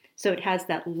blend. So it has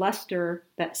that luster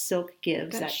that silk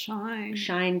gives, that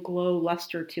shine, glow,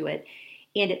 luster to it.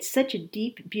 And it's such a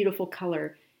deep, beautiful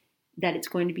color that it's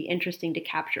going to be interesting to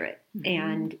capture it. Mm-hmm.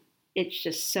 And it's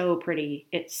just so pretty.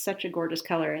 It's such a gorgeous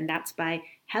color. And that's by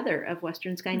Heather of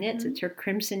Western Sky Knits. It's her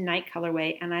Crimson Night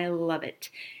colorway, and I love it.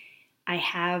 I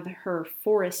have her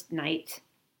Forest Night,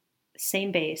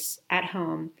 same base, at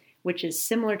home, which is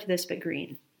similar to this but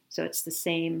green. So it's the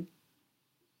same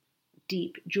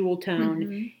deep jewel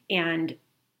tone. And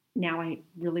now I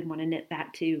really want to knit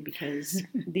that too because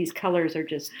these colors are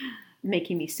just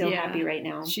making me so happy right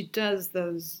now. She does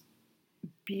those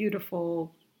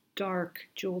beautiful dark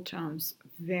jewel tones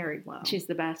very well. She's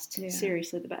the best. Yeah.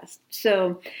 Seriously the best.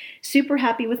 So super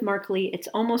happy with Markley. It's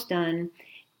almost done.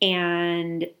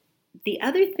 And the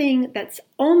other thing that's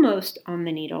almost on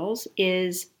the needles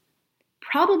is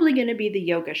probably going to be the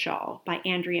Yoga Shawl by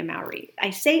Andrea Mowry.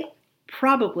 I say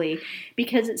probably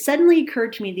because it suddenly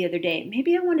occurred to me the other day,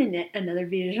 maybe I want to knit another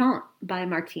Viajante by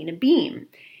Martina Beam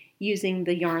using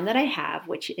the yarn that I have,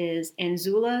 which is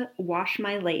Anzula Wash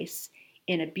My Lace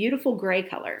in a beautiful gray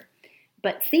color.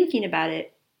 But thinking about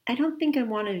it, I don't think I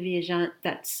want a Viajante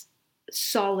that's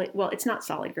solid. Well, it's not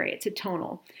solid gray. It's a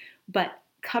tonal, but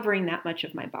covering that much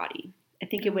of my body. I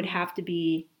think it would have to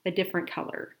be a different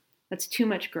color. That's too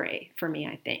much gray for me,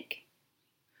 I think.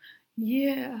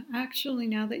 Yeah, actually,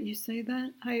 now that you say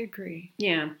that, I agree.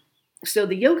 Yeah. So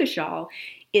the Yoga Shawl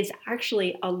is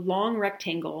actually a long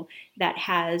rectangle that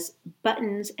has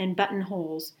buttons and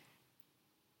buttonholes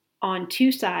on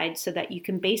two sides so that you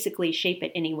can basically shape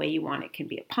it any way you want. It can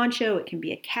be a poncho, it can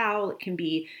be a cowl, it can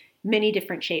be many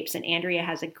different shapes. And Andrea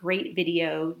has a great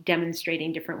video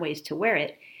demonstrating different ways to wear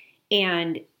it.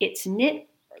 And it's knit,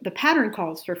 the pattern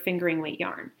calls for fingering weight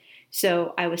yarn.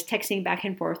 So I was texting back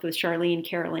and forth with Charlene,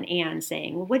 Carol, and Anne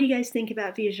saying, well, what do you guys think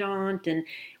about Viajante? And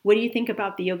what do you think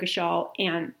about the Yoga Shawl?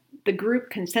 And the group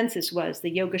consensus was the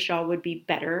Yoga Shawl would be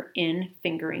better in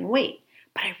fingering weight.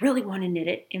 But I really want to knit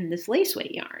it in this lace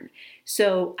weight yarn.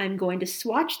 So I'm going to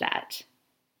swatch that,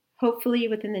 hopefully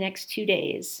within the next 2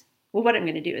 days. Well, what I'm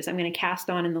going to do is I'm going to cast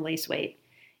on in the lace weight,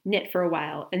 knit for a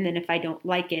while, and then if I don't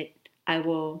like it, I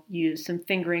will use some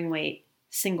fingering weight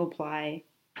single ply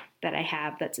that I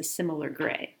have that's a similar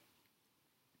gray.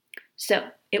 So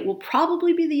it will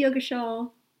probably be the Yoga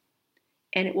Shawl,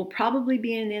 and it will probably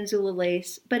be an Anzula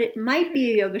lace, but it might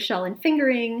be a Yoga Shawl in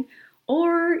fingering,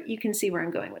 or you can see where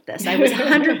I'm going with this. I was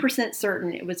 100%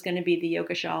 certain it was going to be the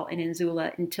Yoga Shawl in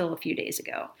Anzula until a few days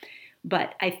ago.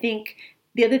 But I think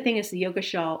the other thing is the Yoga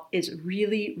Shawl is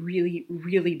really, really,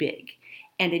 really big.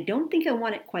 And I don't think I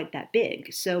want it quite that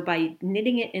big. So by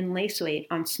knitting it in lace weight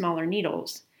on smaller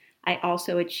needles, I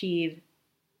also achieve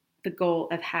the goal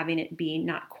of having it be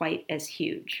not quite as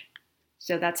huge.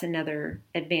 So that's another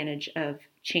advantage of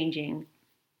changing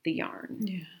the yarn.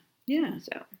 Yeah. Yeah.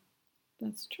 So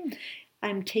that's true.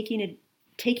 I'm taking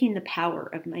the power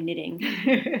of my knitting.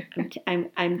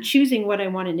 I'm choosing what I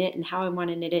want to knit and how I want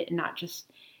to knit it, and not just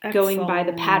going by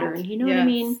the pattern. You know what I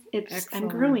mean? I'm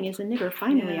growing as a knitter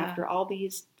finally after all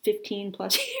these 15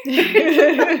 plus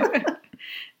years.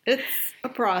 It's a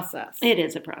process. It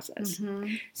is a process.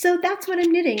 Mm-hmm. So that's what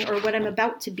I'm knitting, or what I'm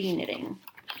about to be knitting.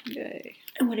 Yay.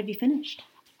 And what have you finished?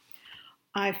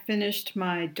 I finished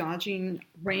my Dodging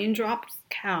Raindrops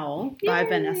cowl by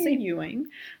Vanessa Ewing.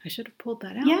 I should have pulled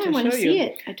that out to show you. Yeah, I want to see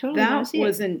it. I totally want to see it. That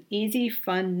was an easy,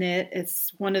 fun knit.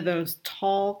 It's one of those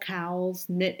tall cowls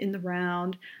knit in the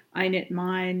round. I knit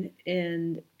mine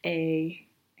in a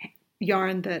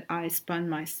yarn that I spun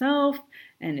myself,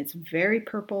 and it's very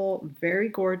purple, very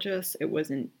gorgeous. It was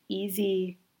an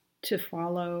easy to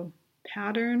follow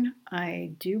pattern.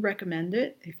 I do recommend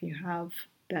it if you have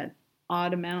that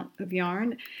odd amount of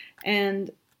yarn.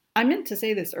 And I meant to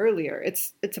say this earlier,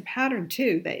 it's a pattern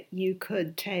too that you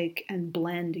could take and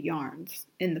blend yarns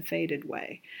in the faded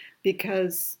way,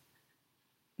 because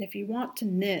if you want to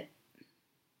knit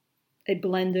a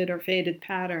blended or faded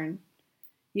pattern,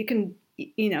 you can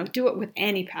do it with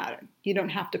any pattern. You don't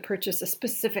have to purchase a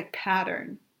specific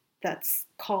pattern that's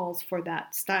calls for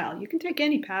that style. You can take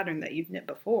any pattern that you've knit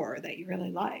before that you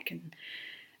really like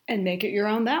and make it your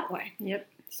own that way. Yep.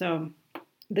 So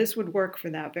this would work for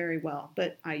that very well,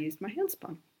 but I used my hand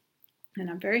spun. And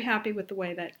I'm very happy with the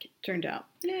way that turned out.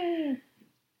 Yay.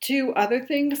 2 other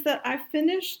things that I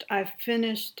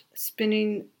finished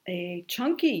spinning a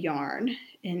chunky yarn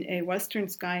in a Western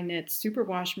Sky Knit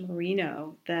Superwash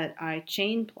Merino that I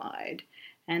chain plied.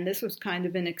 And this was kind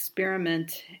of an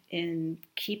experiment in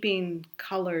keeping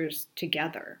colors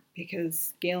together,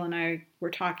 because Gail and I were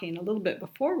talking a little bit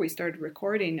before we started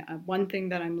recording. One thing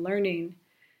that I'm learning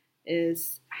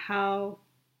is how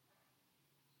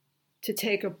to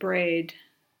take a braid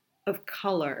of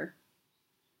color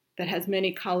that has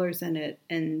many colors in it,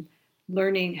 and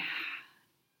learning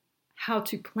how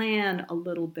to plan a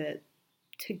little bit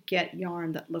to get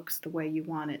yarn that looks the way you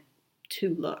want it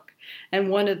to look. And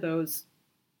one of those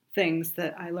things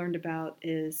that I learned about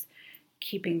is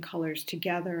keeping colors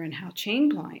together and how chain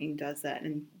plying does that.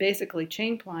 And basically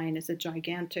chain plying is a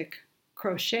gigantic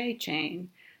crochet chain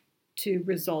to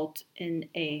result in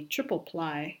a triple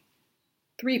ply,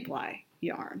 3-ply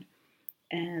yarn.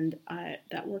 And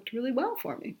that worked really well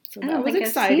for me. So that was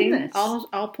exciting.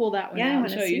 I'll pull that one out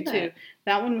and show you too.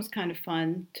 That one was kind of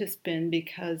fun to spin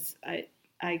because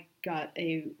I got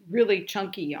a really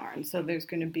chunky yarn. So there's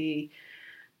going to be,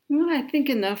 I think,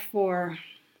 enough for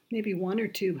maybe 1 or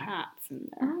 2 hats in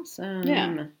there. Awesome.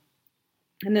 Yeah.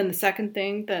 And then the second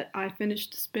thing that I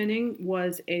finished spinning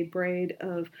was a braid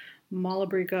of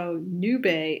Malabrigo Nube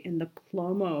in the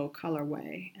Plomo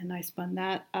colorway. And I spun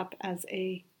that up as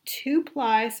a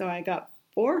 2-ply, so I got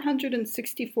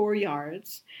 464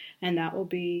 yards, and that will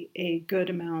be a good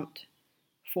amount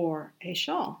for a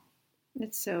shawl.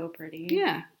 It's so pretty.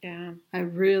 Yeah. Yeah. I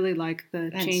really like the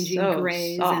changing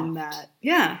grays soft. and that.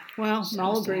 Yeah. Well,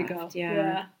 Malabrigo.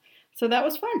 Yeah. So that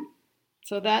was fun.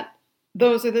 So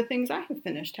those are the things I have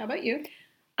finished. How about you?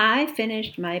 I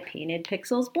finished my Painted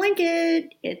Pixels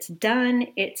blanket. It's done.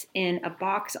 It's in a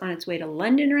box on its way to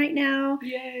London right now.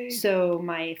 Yay. So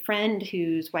my friend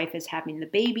whose wife is having the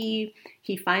baby,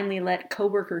 he finally let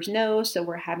coworkers know. So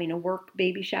we're having a work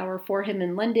baby shower for him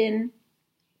in London.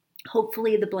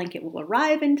 Hopefully the blanket will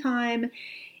arrive in time.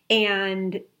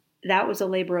 And that was a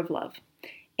labor of love.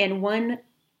 And one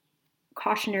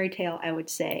cautionary tale, I would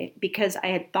say, because I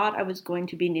had thought I was going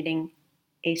to be knitting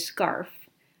a scarf,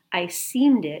 I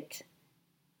seamed it,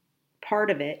 part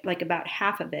of it, like about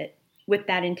half of it, with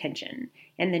that intention,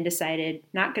 and then decided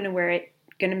not going to wear it,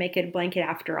 going to make it a blanket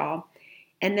after all.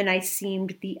 And then I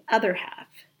seamed the other half.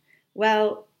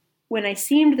 Well, when I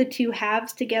seamed the 2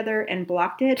 halves together and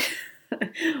blocked it,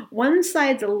 one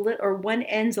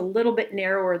end's a little bit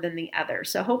narrower than the other.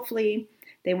 So hopefully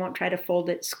they won't try to fold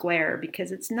it square,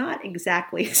 because it's not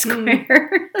exactly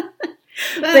square.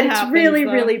 But it's really,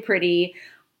 really pretty.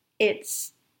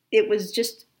 It was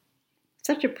just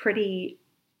such a pretty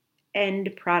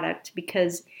end product,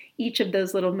 because each of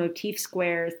those little motif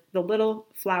squares, the little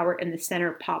flower in the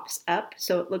center pops up,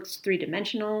 so it looks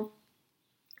 3-dimensional,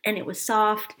 and it was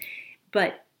soft,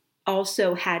 but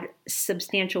also had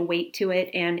substantial weight to it.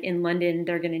 And in London,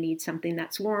 they're going to need something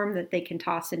that's warm that they can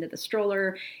toss into the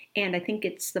stroller. And I think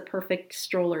it's the perfect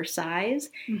stroller size.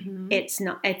 Mm-hmm. It's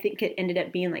not, I think it ended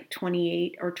up being like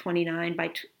 28 or 29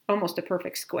 by almost a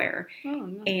perfect square. Oh,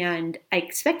 nice. And I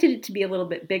expected it to be a little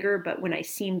bit bigger, but when I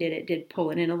seamed it, it did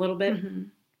pull it in a little bit. Mm-hmm.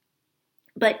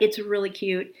 But it's really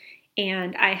cute.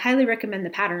 And I highly recommend the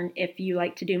pattern if you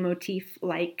like to do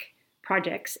motif-like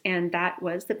projects, and that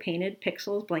was the Painted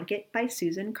Pixels blanket by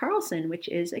Susan Carlson, which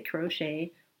is a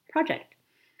crochet project.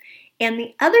 And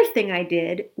the other thing I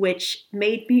did, which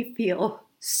made me feel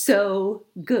so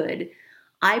good,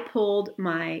 I pulled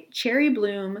my Cherry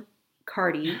Bloom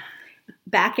Cardi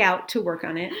back out to work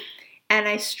on it, and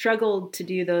I struggled to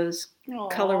do those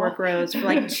colorwork rows for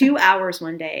like 2 hours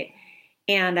one day.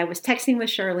 And I was texting with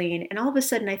Charlene, and all of a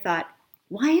sudden I thought,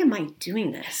 why am I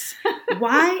doing this?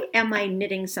 Why am I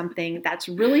knitting something that's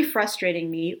really frustrating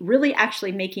me, really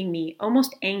actually making me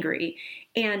almost angry?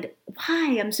 And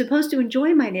why? I'm supposed to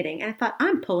enjoy my knitting. And I thought,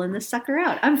 I'm pulling this sucker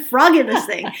out. I'm frogging this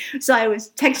thing. So I was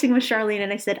texting with Charlene,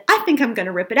 and I said, I think I'm going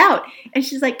to rip it out. And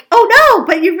she's like, oh no,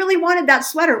 but you really wanted that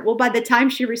sweater. Well, by the time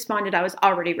she responded, I was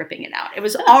already ripping it out. It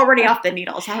was already off the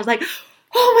needles. I was like,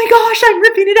 oh my gosh, I'm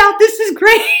ripping it out. This is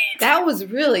great. That was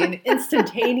really an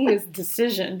instantaneous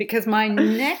decision, because my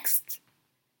next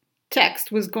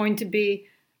text was going to be,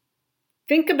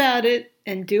 think about it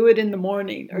and do it in the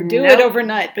morning, or do it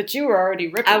overnight. But you were already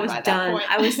ripping by that point.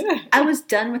 I was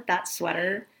done with that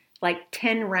sweater like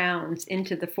 10 rounds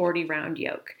into the 40-round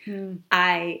yoke.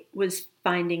 I was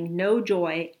finding no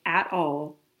joy at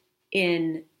all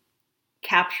in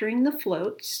capturing the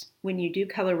floats when you do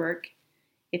color work.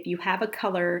 If you have a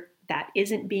color that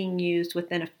isn't being used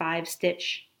within a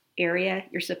 5-stitch area,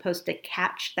 you're supposed to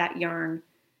catch that yarn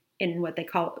in what they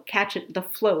call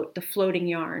the floating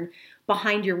yarn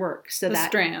behind your work. So the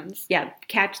strands. Yeah,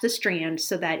 catch the strands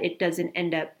so that it doesn't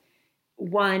end up,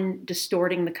 1,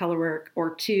 distorting the color work,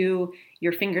 or 2,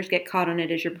 your fingers get caught on it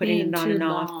as you're putting it on and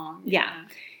off. Yeah.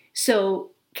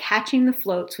 So catching the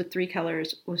floats with 3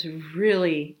 colors was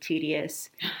really tedious.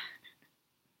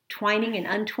 Twining and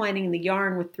untwining the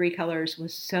yarn with 3 colors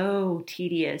was so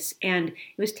tedious, and it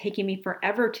was taking me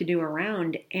forever to do a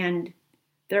round, and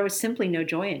there was simply no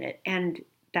joy in it, and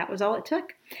that was all it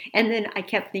took. And then I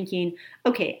kept thinking,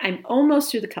 okay, I'm almost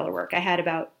through the color work. I had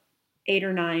about 8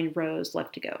 or 9 rows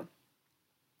left to go.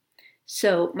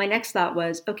 So my next thought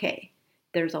was, okay,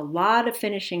 there's a lot of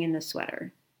finishing in the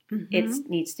sweater. Mm-hmm. It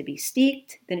needs to be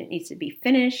steeked, then it needs to be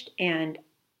finished, and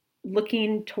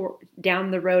looking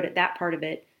down the road at that part of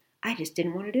it, I just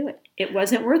didn't want to do it. It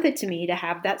wasn't worth it to me to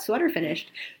have that sweater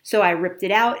finished. So I ripped it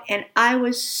out, and I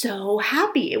was so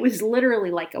happy. It was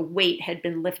literally like a weight had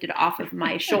been lifted off of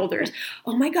my shoulders.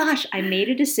 Oh my gosh, I made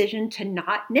a decision to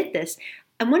not knit this.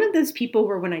 I'm one of those people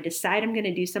where when I decide I'm going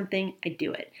to do something, I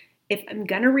do it. If I'm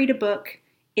going to read a book,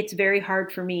 it's very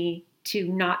hard for me to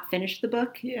not finish the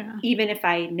book, even if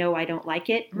I know I don't like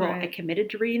it. Well, I committed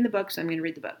to reading the book, so I'm going to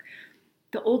read the book.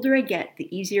 The older I get,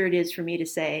 the easier it is for me to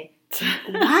say,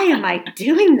 why am I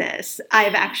doing this?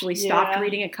 I've actually stopped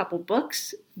reading a couple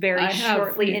books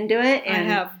shortly into it.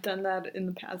 And I have done that in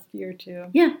the past year too.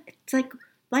 Yeah, it's like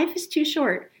life is too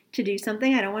short to do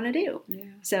something I don't want to do. Yeah.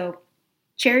 So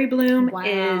Cherry Bloom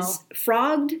is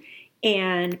frogged,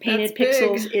 and Painted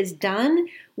Pixels is done,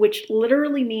 which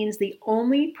literally means the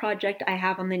only project I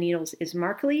have on the needles is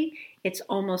Markley. It's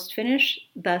almost finished,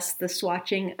 thus the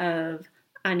swatching of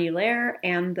Annulaire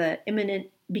and the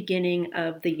imminent beginning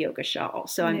of the yoga shawl.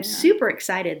 So I'm super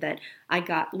excited that I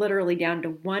got literally down to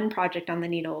 1 project on the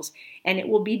needles, and it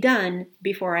will be done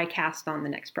before I cast on the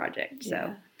next project.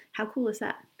 So how cool is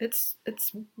that? It's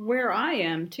where I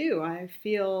am too. I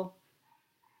feel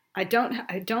I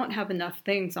don't have enough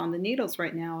things on the needles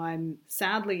right now. I'm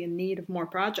sadly in need of more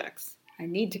projects. I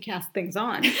need to cast things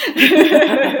on.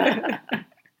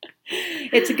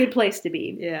 It's a good place to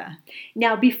be. Yeah.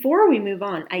 Now, before we move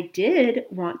on, I did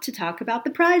want to talk about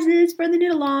the prizes for the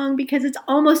knit along because it's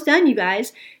almost done, you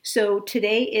guys. So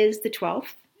today is the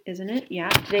 12th, isn't it? Yeah,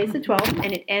 today's the 12th,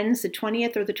 and it ends the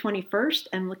 20th or the 21st.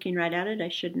 I'm looking right at it. I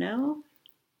should know.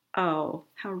 Oh,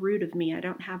 how rude of me. I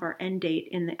don't have our end date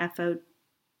in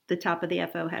the top of the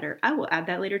FO header. I will add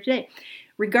that later today.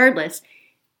 Regardless,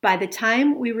 by the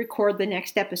time we record the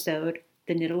next episode,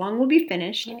 the knit along will be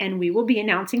finished, and we will be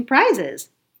announcing prizes.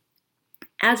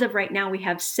 As of right now, we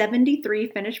have 73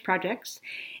 finished projects,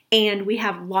 and we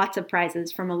have lots of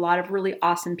prizes from a lot of really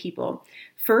awesome people.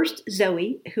 First,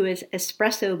 Zoe, who is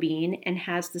Espresso Bean and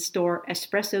has the store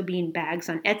Espresso Bean Bags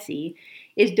on Etsy,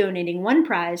 is donating 1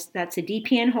 prize. That's a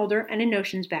DPN holder and a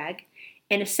Notions bag,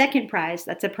 and a second prize,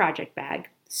 that's a project bag.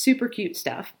 Super cute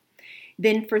stuff.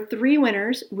 Then for 3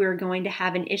 winners, we're going to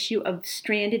have an issue of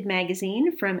Stranded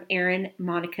magazine from Erin,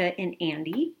 Monica, and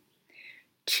Andy.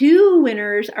 2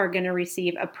 winners are going to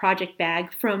receive a project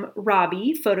bag from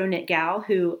Robbie, Photo Knit Gal,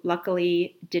 who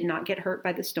luckily did not get hurt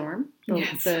by the storm,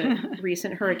 the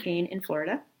recent hurricane in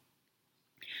Florida.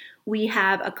 We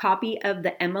have a copy of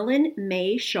the Emmeline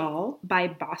May shawl by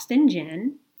Boston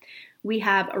Jen. We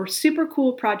have a super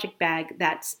cool project bag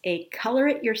that's a color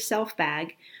it yourself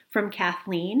bag from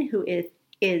Kathleen, who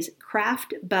is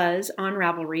Craft Buzz on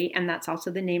Ravelry, and that's also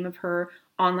the name of her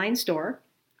online store.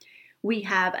 We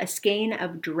have a skein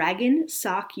of Dragon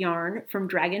Sock yarn from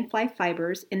Dragonfly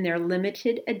Fibers in their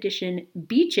limited edition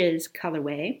Beaches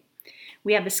colorway.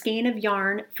 We have a skein of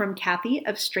yarn from Kathy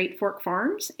of Straight Fork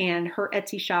Farms, and her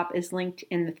Etsy shop is linked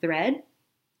in the thread.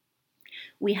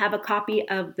 We have a copy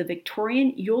of the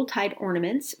Victorian Yuletide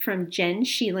ornaments from Jen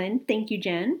Sheelan. Thank you,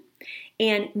 Jen.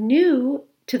 And new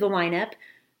to the lineup,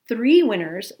 2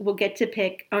 winners get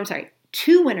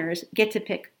to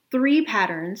pick 3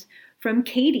 patterns from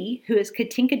Katie, who is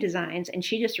Katinka Designs, and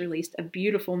she just released a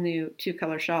beautiful new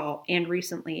 2-color shawl and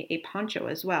recently a poncho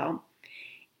as well.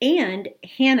 And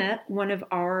Hannah, one of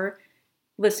our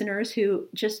listeners who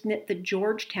just knit the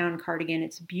Georgetown cardigan,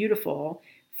 it's beautiful,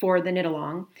 for the knit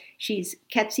along. She's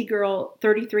Ketsy Girl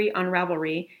 33 on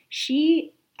Ravelry.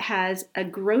 She has a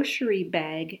grocery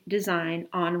bag design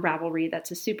on Ravelry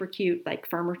that's a super cute, like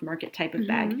farmer's market type of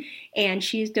bag. And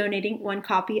she's donating 1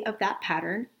 copy of that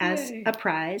pattern as a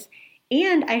prize.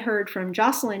 And I heard from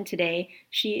Jocelyn today,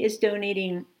 she is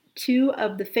donating 2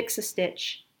 of the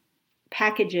Fix-A-Stitch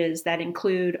packages that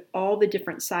include all the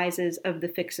different sizes of the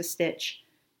Fix-A-Stitch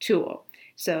tool.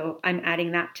 So I'm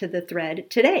adding that to the thread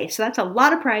today. So that's a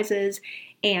lot of prizes,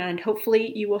 and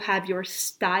hopefully you will have your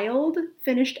styled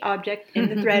finished object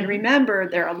in the thread. Remember,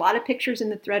 there are a lot of pictures in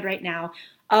the thread right now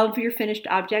of your finished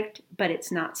object, but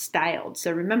it's not styled.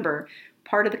 So remember,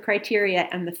 part of the criteria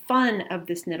and the fun of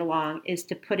this knit along is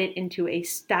to put it into a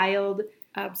styled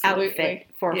outfit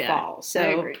for fall.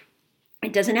 So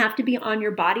it doesn't have to be on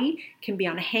your body. It can be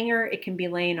on a hanger. It can be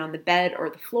laying on the bed or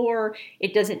the floor.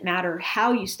 It doesn't matter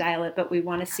how you style it, but we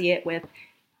want to see it with,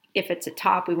 if it's a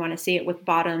top, we want to see it with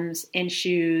bottoms and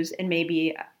shoes and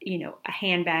maybe, a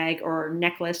handbag or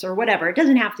necklace or whatever. It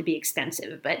doesn't have to be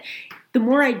extensive, but the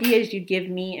more ideas you give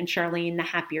me and Charlene, the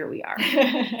happier we are.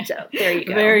 So there you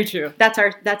go. Very true.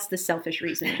 That's the selfish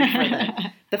reasoning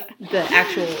for the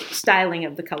actual styling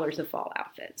of the colors of fall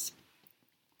outfits.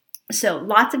 So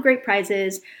lots of great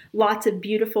prizes, lots of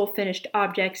beautiful finished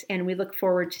objects, and we look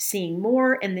forward to seeing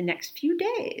more in the next few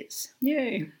days.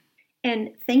 Yay.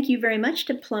 And thank you very much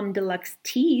to Plum Deluxe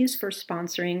Teas for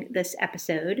sponsoring this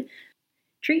episode.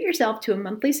 Treat yourself to a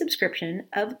monthly subscription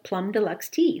of Plum Deluxe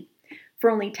Tea. For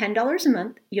only $10 a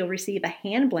month, you'll receive a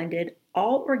hand-blended,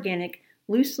 all-organic,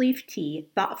 loose-leaf tea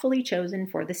thoughtfully chosen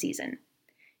for the season.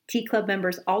 Tea Club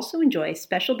members also enjoy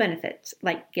special benefits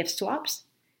like gift swaps,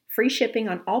 free shipping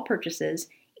on all purchases,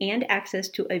 and access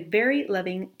to a very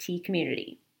loving tea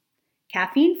community.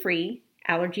 Caffeine-free,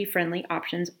 allergy-friendly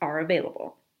options are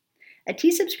available. A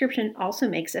tea subscription also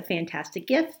makes a fantastic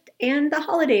gift, and the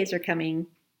holidays are coming.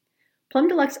 Plum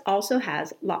Deluxe also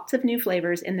has lots of new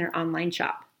flavors in their online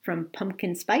shop, from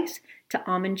pumpkin spice to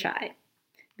almond chai.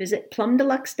 Visit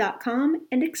plumdeluxe.com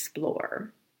and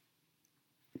explore.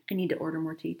 I need to order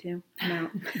more tea too. I'm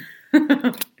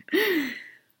out.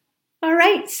 All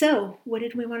right, so what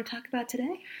did we want to talk about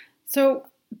today? So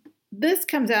this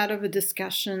comes out of a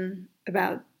discussion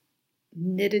about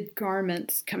knitted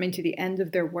garments coming to the end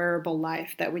of their wearable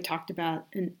life that we talked about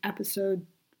in episode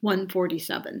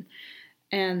 147.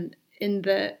 And in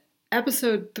the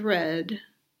episode thread,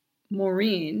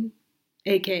 Maureen,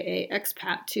 aka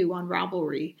Expat2 on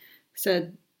Ravelry,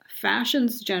 said,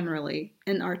 fashions generally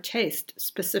and our taste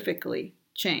specifically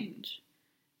change.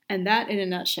 And that in a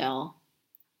nutshell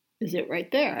is it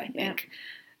right there, I think. Yeah.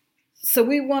 So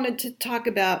we wanted to talk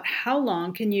about how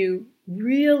long can you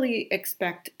really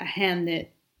expect a hand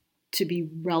knit to be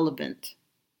relevant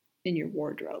in your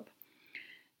wardrobe.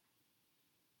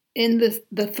 In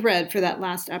the thread for that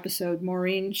last episode,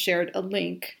 Maureen shared a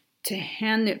link to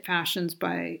hand knit fashions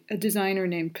by a designer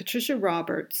named Patricia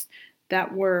Roberts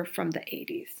that were from the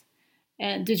 80s.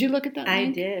 And did you look at that link?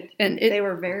 I did. And they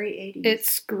were very 80s. It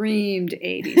screamed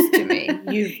 80s to me.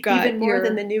 You've got even more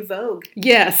than the new Vogue.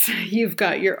 Yes, you've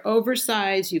got your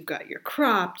oversized, you've got your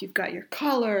cropped, you've got your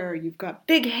color, you've got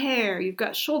big hair, you've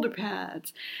got shoulder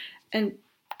pads. And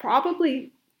probably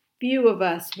few of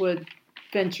us would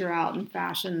venture out in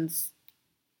fashions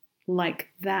like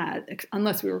that,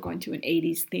 unless we were going to an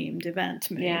 80s themed event,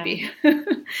 maybe. Yeah.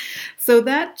 So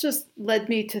that just led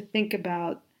me to think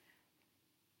about,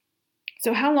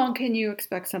 so how long can you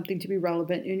expect something to be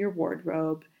relevant in your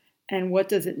wardrobe, and what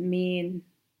does it mean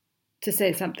to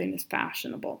say something is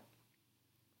fashionable?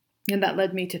 And that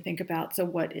led me to think about, so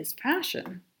what is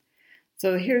fashion?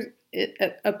 So here's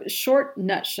a short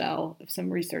nutshell of some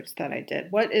research that I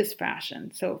did. What is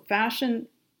fashion? So fashion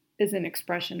is an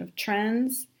expression of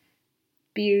trends,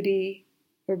 beauty,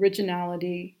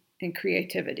 originality, and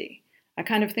creativity. I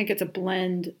kind of think it's a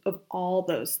blend of all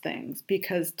those things,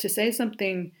 because to say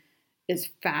something is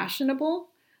fashionable,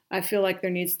 I feel like there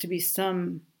needs to be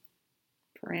some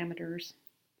parameters.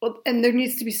 Well, and there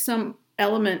needs to be some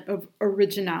element of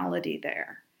originality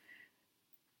there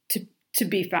to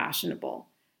be fashionable.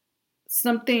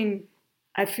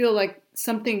 I feel like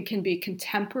something can be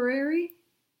contemporary,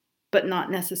 but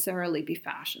not necessarily be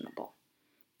fashionable.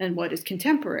 And what is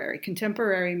contemporary?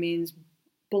 Contemporary means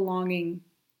belonging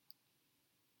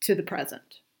to the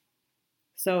present.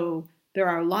 So there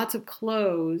are lots of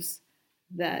clothes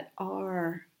that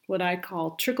are what I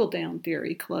call trickle-down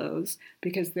theory clothes,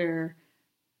 because they're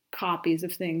copies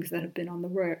of things that have been on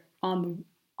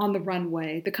the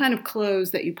runway, the kind of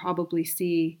clothes that you probably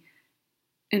see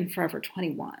in Forever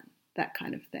 21, that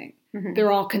kind of thing. Mm-hmm.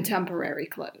 They're all contemporary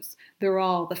clothes. They're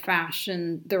all the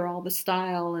fashion, they're all the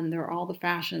style, and they're all the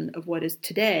fashion of what is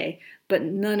today, but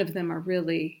none of them are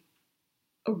really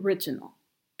original,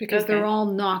 because they're all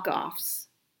knockoffs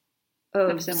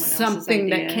of something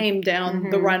that came down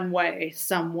the runway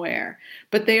somewhere.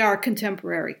 But they are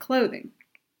contemporary clothing.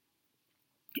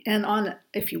 And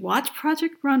if you watch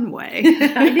Project Runway,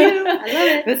 I do. I love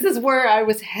it. This is where I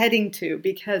was heading to,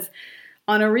 because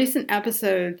On a recent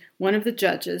episode, one of the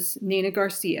judges, Nina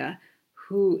Garcia,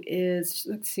 who is,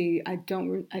 let's see, I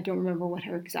don't remember what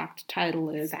her exact title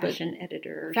is. Fashion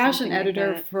editor. Fashion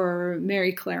editor like for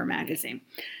Marie Claire magazine.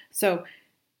 So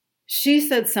she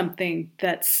said something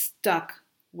that stuck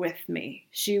with me.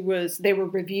 They were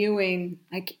reviewing,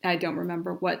 I don't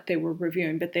remember what they were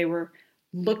reviewing, but they were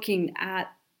looking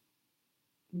at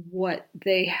what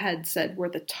they had said were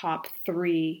the top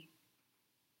three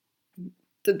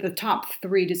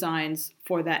designs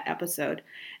for that episode.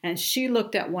 And she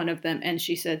looked at one of them and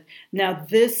she said, now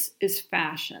this is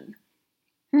fashion.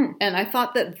 And I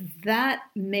thought that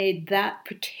made that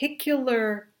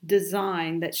particular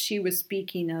design that she was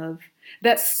speaking of,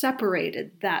 that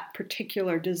separated that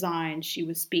particular design she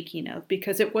was speaking of,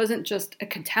 because it wasn't just a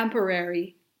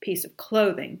contemporary piece of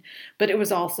clothing, but it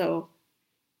was also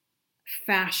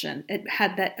fashion. It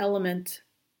had that element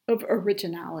of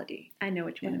originality. I know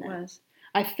which one it was.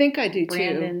 I think I do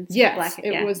Brandon's too. Yes, black,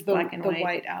 it was the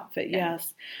white outfit. Yeah.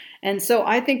 Yes, and so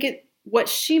I think what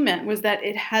she meant was that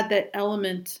it had that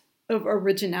element of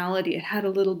originality. It had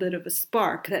a little bit of a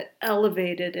spark that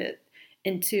elevated it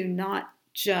into not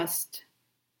just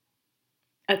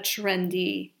a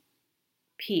trendy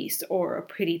piece or a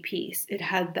pretty piece. It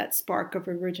had that spark of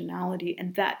originality,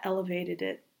 and that elevated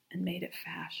it and made it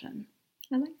fashion.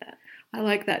 I like that. I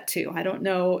like that too. I don't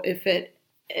know if it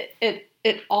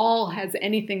all has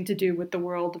anything to do with the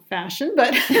world of fashion,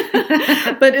 but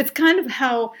but it's kind of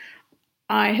how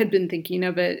I had been thinking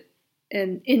of it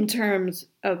in terms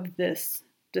of this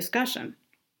discussion.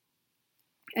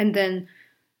 And then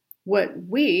what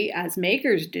we as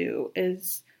makers do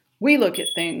is we look at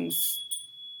things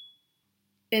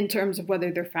in terms of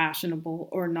whether they're fashionable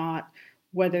or not,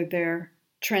 whether they're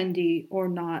trendy or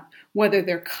not, whether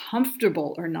they're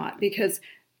comfortable or not, because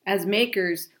as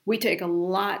makers, we take a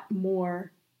lot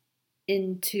more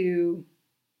into,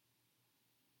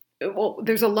 well,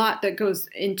 there's a lot that goes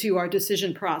into our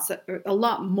decision process, or a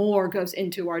lot more goes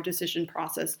into our decision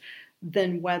process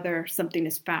than whether something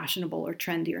is fashionable or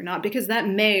trendy or not, because that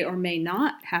may or may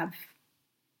not have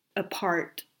a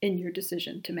part in your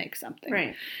decision to make something.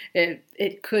 Right.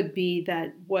 It could be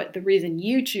that the reason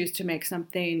you choose to make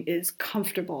something is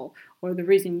comfortable, or the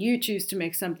reason you choose to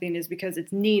make something is because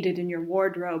it's needed in your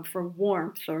wardrobe for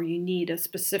warmth, or you need a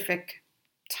specific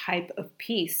type of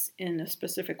piece in a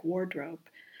specific wardrobe,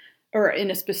 or in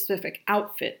a specific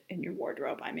outfit in your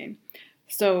wardrobe, I mean.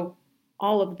 So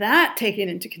all of that taken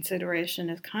into consideration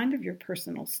is kind of your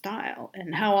personal style.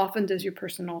 And how often does your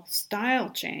personal style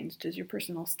change? Does your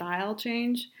personal style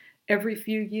change every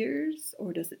few years,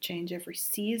 or does it change every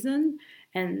season?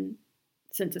 And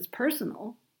since it's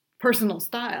personal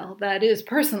style, that is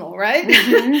personal, right?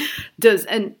 Mm-hmm.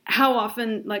 And how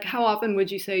often would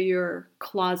you say your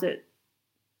closet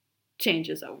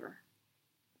changes over?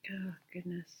 Oh,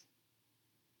 goodness.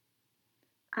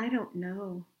 I don't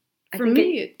know. For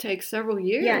me, it takes several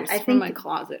years for my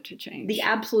closet to change. The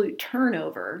absolute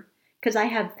turnover, because I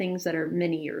have things that are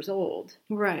many years old.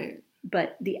 Right.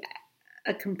 But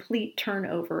a complete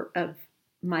turnover of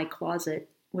my closet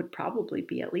would probably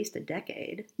be at least a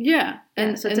decade. Yeah.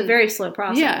 So it's a very slow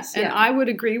process. Yeah, and I would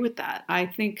agree with that. I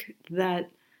think that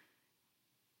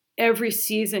every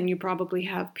season you probably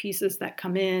have pieces that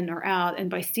come in or out. And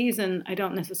by season, I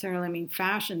don't necessarily mean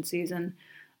fashion season.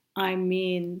 I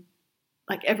mean,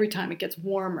 like every time it gets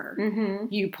warmer, mm-hmm.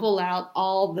 you pull out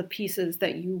all the pieces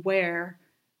that you wear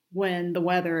when the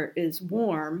weather is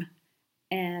warm.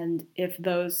 And if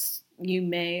those, you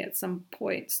may at some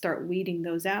point start weeding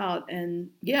those out.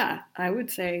 And yeah, I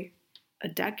would say a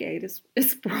decade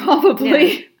is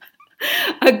probably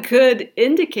a good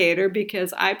indicator,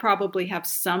 because I probably have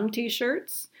some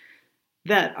t-shirts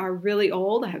that are really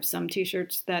old. I have some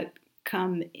t-shirts that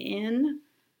come in.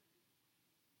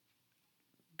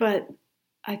 But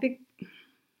I think,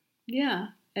 yeah.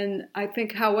 And I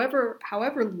think however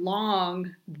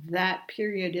long that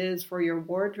period is for your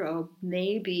wardrobe,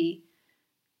 maybe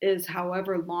is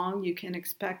however long you can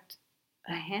expect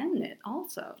a hand knit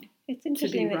also. It's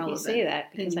interesting that you say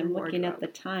that, because I'm looking at the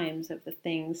times of the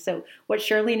things. So what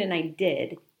Charlene and I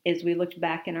did is we looked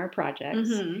back in our projects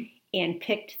mm-hmm. and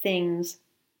picked things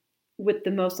with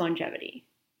the most longevity.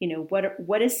 You know,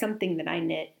 what is something that I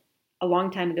knit a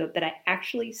long time ago that I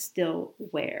actually still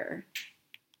wear?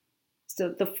 So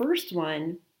the first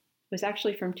one was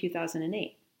actually from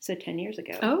 2008, so 10 years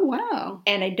ago. Oh, wow.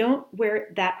 And I don't wear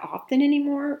it that often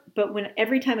anymore, but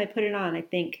every time I put it on, I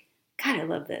think, God, I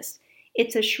love this.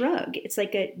 It's a shrug. It's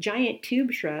like a giant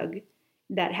tube shrug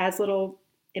that has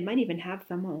it might even have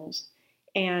thumb holes.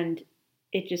 And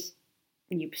it just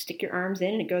and you stick your arms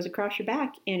in and it goes across your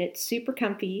back, and it's super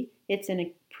comfy. It's in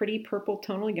a pretty purple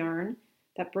tonal yarn,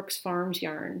 that Brooks Farms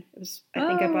yarn. It was, I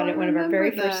think I bought it one of our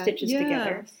very first stitches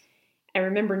together. I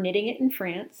remember knitting it in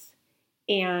France.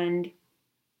 And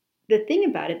the thing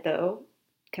about it, though,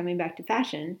 coming back to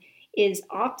fashion, is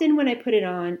often when I put it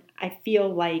on, I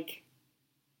feel like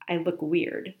I look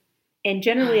weird. And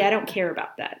generally, I don't care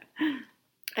about that.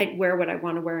 I wear what I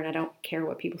want to wear, and I don't care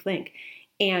what people think.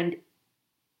 And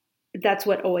that's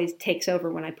what always takes over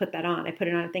when I put that on. I put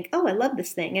it on and think, oh, I love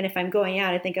this thing. And if I'm going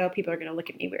out, I think, oh, people are going to look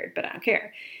at me weird, but I don't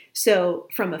care. So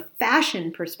from a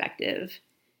fashion perspective,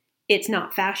 it's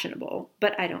not fashionable,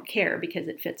 but I don't care because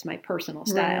it fits my personal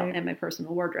style and my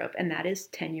personal wardrobe. And that is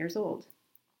 10 years old.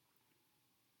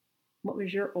 What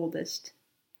was your oldest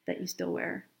that you still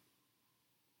wear?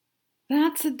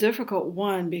 That's a difficult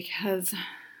one because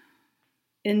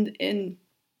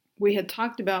we had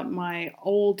talked about my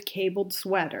old cabled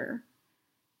sweater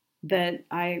that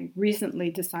I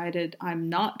recently decided I'm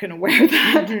not going to wear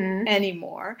that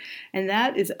anymore. And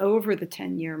that is over the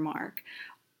 10-year mark.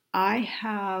 I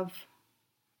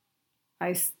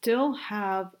still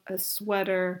have a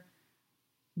sweater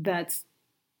that's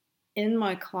in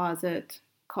my closet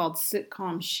called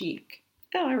Sitcom Chic.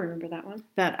 Oh, I remember that one.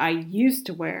 That I used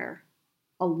to wear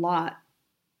a lot.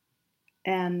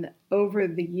 And over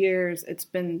the years, it's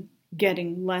been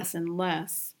getting less and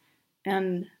less.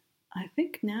 And I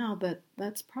think now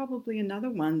that's probably another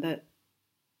one that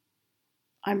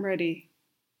I'm ready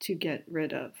to get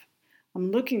rid of.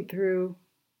 I'm looking through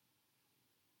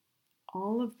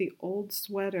all of the old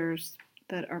sweaters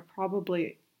that are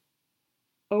probably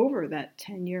over that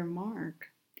 10-year mark.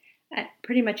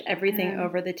 Pretty much everything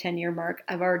over the 10-year mark,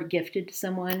 I've already gifted to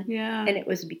someone. Yeah. And it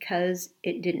was because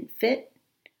it didn't fit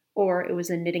or it was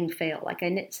a knitting fail. Like I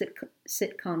knit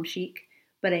Sitcom Chic,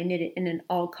 but I knit it in an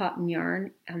all cotton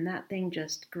yarn, and that thing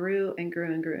just grew and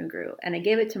grew and grew and grew. And I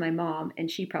gave it to my mom,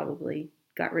 and she probably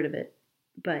got rid of it.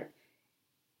 But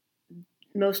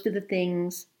most of the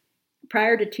things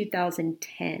prior to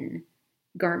 2010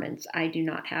 garments I do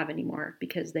not have anymore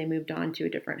because they moved on to a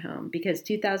different home. Because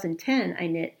 2010 I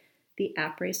knit the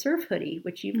Après Surf hoodie,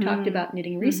 which you've talked about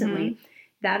knitting recently.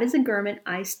 That is a garment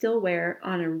I still wear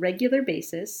on a regular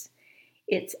basis.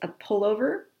 It's a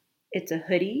pullover, it's a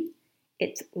hoodie,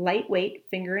 it's lightweight,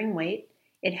 fingering weight.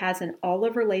 It has an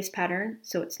all-over lace pattern,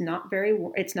 so it's not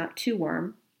too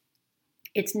warm.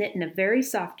 It's knit in a very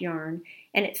soft yarn,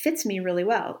 and it fits me really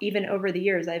well. Even over the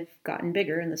years, I've gotten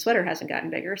bigger, and the sweater hasn't gotten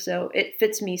bigger, so it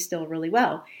fits me still really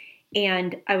well.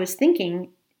 And I was thinking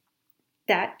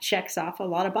that checks off a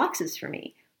lot of boxes for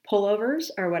me.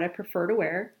 Pullovers are what I prefer to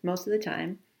wear most of the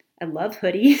time. I love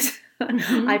hoodies.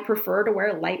 I prefer to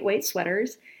wear lightweight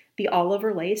sweaters. The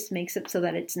all-over lace makes it so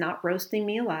that it's not roasting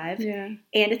me alive. Yeah.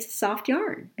 And it's a soft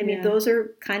yarn. I mean, those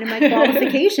are kind of my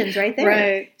qualifications right there.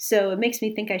 Right. So it makes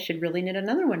me think I should really knit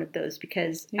another one of those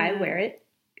because I wear it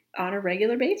on a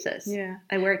regular basis. Yeah.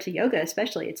 I wear it to yoga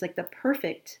especially. It's like the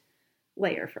perfect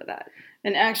layer for that.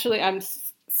 And actually, I'm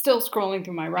still scrolling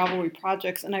through my Ravelry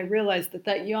projects, and I realized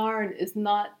that yarn is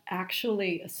not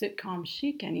actually a Sitcom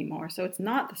Chic anymore. So it's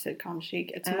not the Sitcom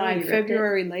Chic. It's my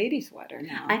February lady sweater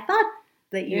now. I thought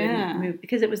that you moved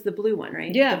because it was the blue one,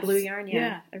 right? Yeah, the blue yarn.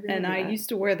 Yeah. I used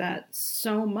to wear that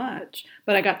so much,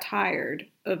 but I got tired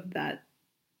of that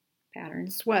pattern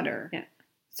sweater. Yeah.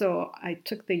 So I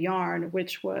took the yarn,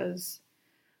 which was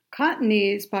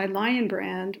Cottonese by Lion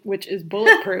Brand, which is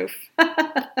bulletproof.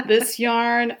 This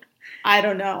yarn, I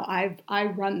don't know. I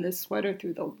run this sweater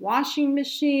through the washing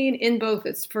machine in both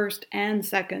its first and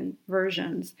second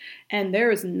versions, and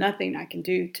there is nothing I can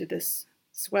do to this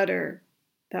sweater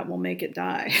that will make it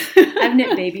die. I've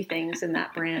knit baby things in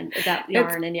that brand, that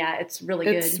yarn, and it's really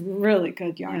good. It's really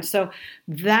good yarn. Yeah. So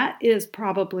that is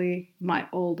probably my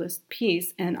oldest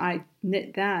piece, and I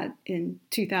knit that in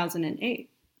 2008.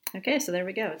 Okay, so there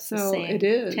we go. It's so the same it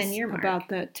is 10-year mark. About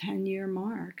that 10-year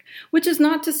mark, which is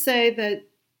not to say that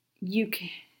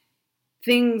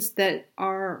things that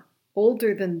are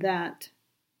older than that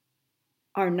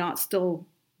are not still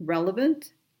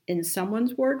relevant in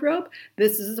someone's wardrobe.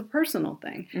 This is a personal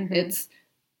thing. It's,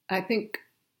 I think,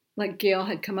 like Gail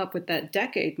had come up with that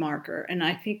decade marker, and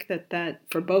I think that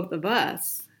for both of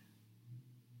us,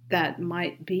 that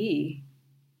might be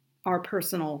our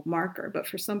personal marker. But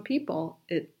for some people,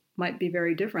 it might be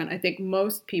very different. I think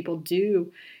most people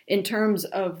do, in terms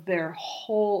of their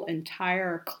whole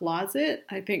entire closet,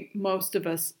 I think most of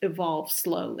us evolve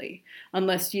slowly.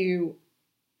 Unless you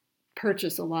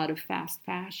purchase a lot of fast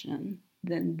fashion,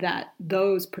 then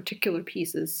those particular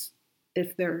pieces,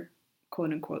 if they're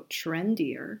quote unquote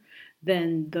trendier,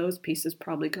 then those pieces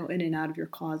probably go in and out of your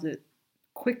closet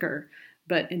quicker.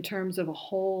 But in terms of a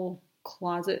whole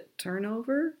closet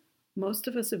turnover, most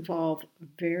of us evolve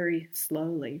very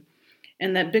slowly.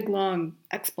 And that big, long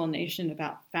explanation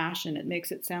about fashion, it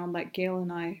makes it sound like Gail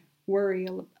and I worry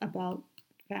about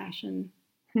fashion.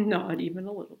 Not even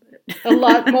a little bit. A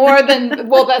lot more than,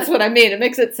 well, that's what I mean. It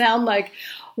makes it sound like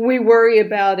we worry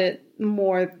about it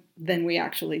more than we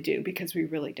actually do, because we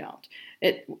really don't.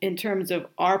 In terms of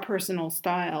our personal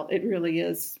style, it really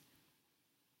is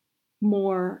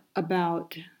more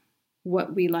about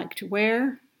what we like to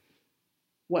wear,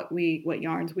 what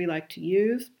yarns we like to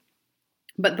use.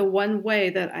 But the one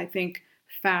way that I think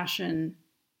fashion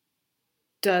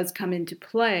does come into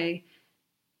play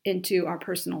into our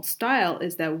personal style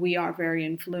is that we are very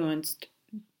influenced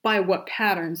by what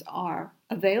patterns are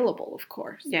available, of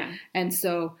course. Yeah. And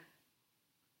so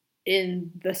in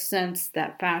the sense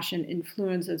that fashion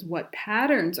influences what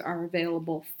patterns are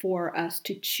available for us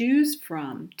to choose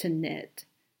from to knit,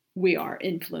 we are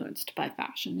influenced by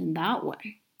fashion in that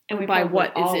way. And by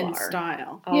what is in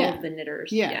style. All of the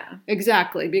knitters. Yeah,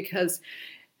 exactly. Because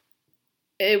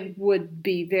it could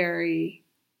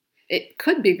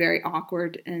be very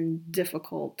awkward and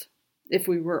difficult if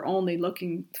we were only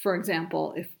looking, for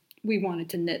example, if we wanted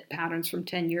to knit patterns from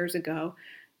 10 years ago,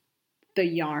 the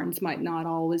yarns might not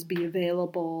always be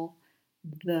available.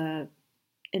 The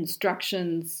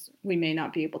instructions, we may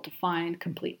not be able to find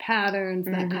complete patterns,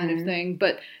 that kind of thing.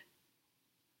 But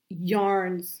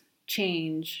yarns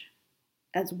change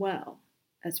as well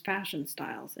as fashion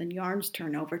styles, and yarns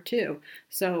turn over too.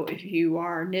 So if you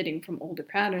are knitting from older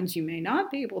patterns, you may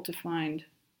not be able to find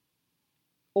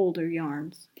older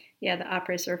yarns. Yeah, the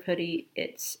Après Surf hoodie,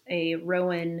 it's a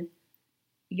Rowan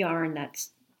yarn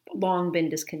that's long been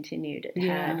discontinued. It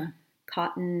had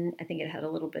cotton, I think it had a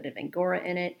little bit of Angora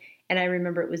in it, and I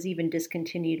remember it was even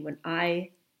discontinued when I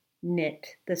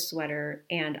knit the sweater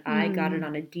and I got it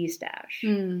on a D-stash.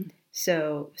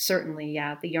 So certainly,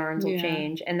 the yarns will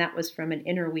change. And that was from an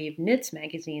Interweave Knits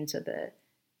magazine. So the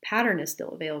pattern is still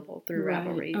available through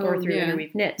Ravelry or through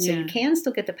Interweave Knits. So you can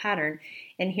still get the pattern.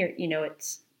 And here,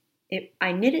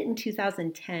 I knit it in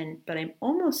 2010, but I'm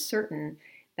almost certain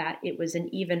that it was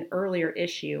an even earlier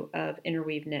issue of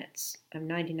Interweave Knits. I'm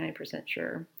 99%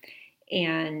 sure.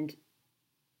 And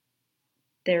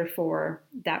therefore,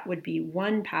 that would be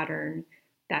one pattern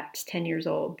that's 10 years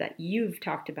old that you've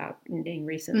talked about knitting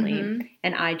recently.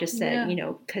 And I just said,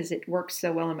 because it works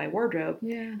so well in my wardrobe,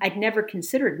 I'd never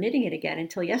considered knitting it again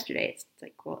until yesterday. It's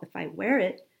like, well, if I wear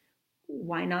it,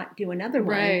 why not do another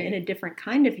one in a different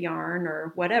kind of yarn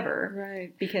or whatever?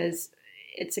 Right. Because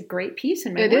it's a great piece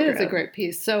in my wardrobe. It is a great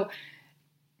piece. So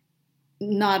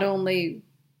not only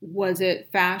was it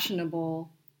fashionable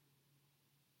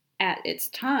at its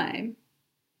time,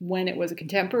 when it was a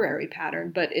contemporary pattern,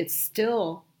 but it's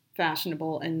still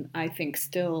fashionable and I think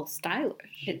still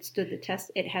stylish. It stood the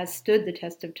test. It has stood the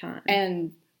test of time.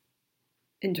 And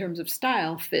in terms of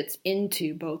style, fits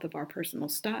into both of our personal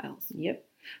styles. Yep.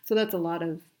 So that's a lot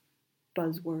of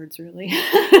buzzwords, really.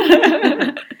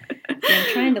 I'm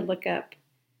trying to look up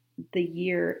the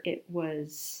year it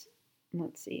was.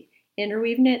 Let's see.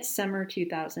 Interweave Knit Summer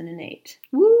 2008.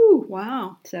 Woo!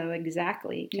 Wow. So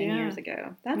exactly 10 years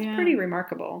ago. That's pretty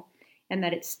remarkable. And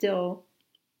that it's still,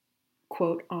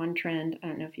 quote, on trend. I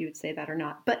don't know if you would say that or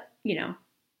not. But,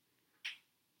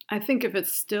 I think if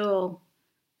it's still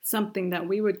something that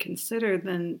we would consider,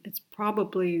 then it's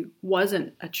probably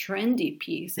wasn't a trendy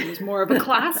piece. It was more of a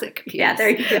classic piece. Yeah, there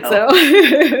you go. So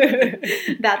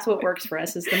that's what works for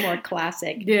us, is the more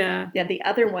classic. Yeah. Yeah, the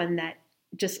other one that,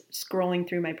 just scrolling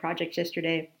through my project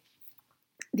yesterday,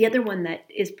 the other one that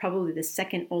is probably the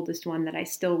second oldest one that I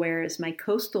still wear is my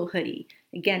Coastal hoodie.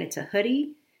 Again, it's a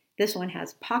hoodie. This one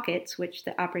has pockets, which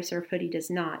the Après Surf hoodie does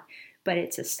not. But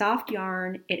it's a soft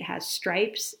yarn. It has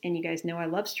stripes, and you guys know I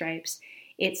love stripes.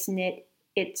 It's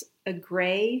a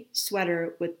gray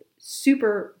sweater with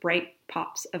super bright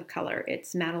pops of color.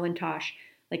 It's Madeline Tosh,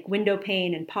 like window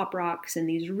pane and pop rocks and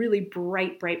these really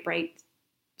bright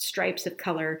stripes of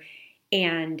color.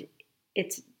 And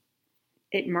it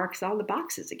marks all the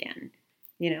boxes again.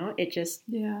 It just,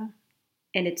 and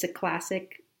it's a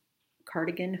classic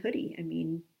cardigan hoodie. I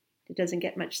mean, it doesn't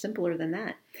get much simpler than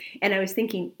that. And I was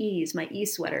thinking my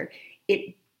Ease sweater,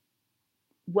 it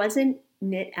wasn't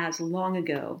knit as long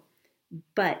ago,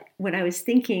 but when I was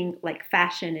thinking like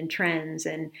fashion and trends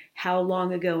and how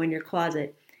long ago in your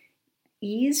closet,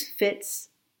 Ease fits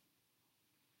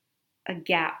a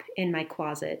gap in my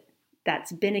closet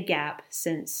that's been a gap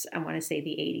since, I want to say,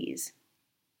 the 80s,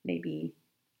 maybe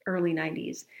early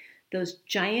 90s. Those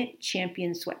giant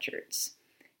Champion sweatshirts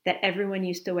that everyone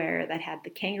used to wear that had the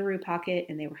kangaroo pocket,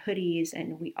 and they were hoodies,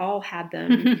 and we all had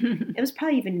them. It was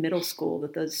probably even middle school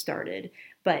that those started,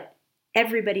 but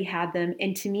everybody had them.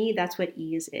 And to me, that's what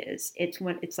ease is. It's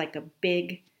like a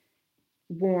big,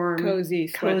 warm, cozy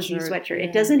sweatshirt. Yeah.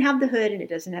 It doesn't have the hood and it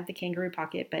doesn't have the kangaroo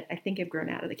pocket, but I think I've grown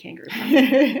out of the kangaroo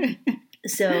pocket.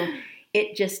 So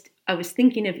I was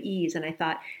thinking of ease, and I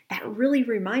thought that really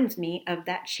reminds me of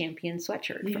that Champion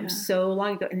sweatshirt from so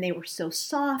long ago. And they were so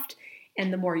soft,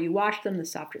 and the more you washed them, the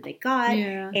softer they got.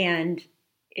 Yeah. And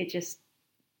it just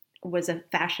was a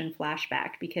fashion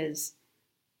flashback, because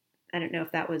I don't know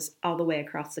if that was all the way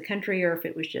across the country or if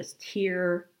it was just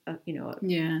here, a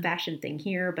fashion thing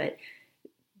here, but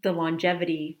the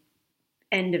longevity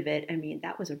end of it, I mean,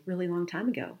 that was a really long time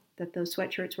ago that those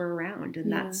sweatshirts were around.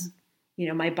 And that's,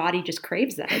 my body just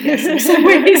craves that, I guess, in some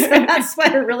ways. So that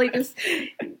sweater really just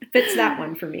fits that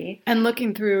one for me. And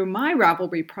looking through my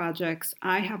Ravelry projects,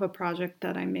 I have a project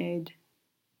that I made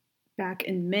back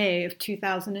in May of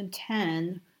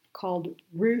 2010 called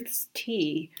Ruth's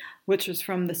Tea, which was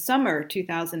from the summer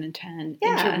 2010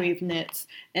 interweave knits.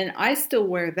 And I still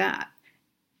wear that.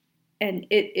 And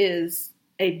it is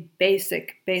a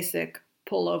basic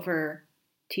pullover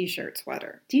t-shirt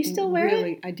sweater. Do you still wear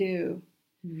it? I do.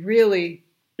 Really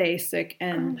basic.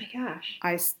 And oh my gosh.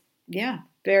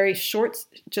 Very short,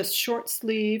 just short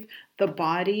sleeve. The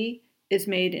body is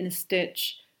made in a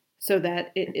stitch so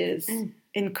that it is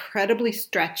incredibly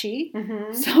stretchy.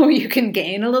 Mm-hmm. So you can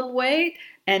gain a little weight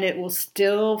and it will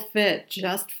still fit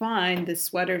just fine. The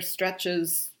sweater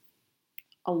stretches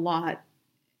a lot.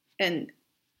 And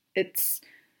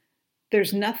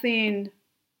there's nothing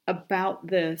about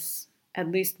this, at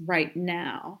least right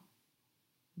now,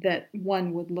 that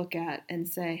one would look at and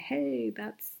say, hey,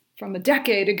 that's from a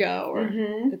decade ago, or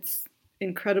it's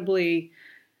incredibly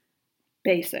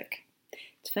basic.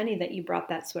 It's funny that you brought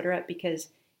that sweater up, because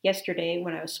yesterday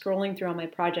when I was scrolling through all my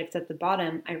projects at the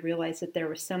bottom, I realized that there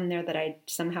was some there that I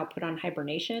somehow put on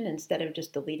hibernation instead of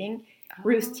just deleting.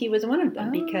 Ruth's Tea was one of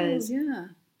them, because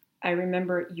I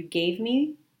remember you gave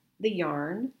me the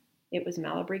yarn. It was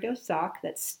Malabrigo sock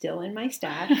that's still in my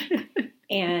stash.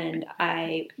 And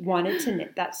I wanted to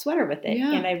knit that sweater with it.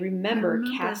 Yeah, and I remember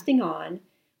casting on.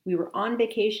 We were on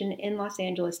vacation in Los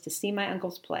Angeles to see my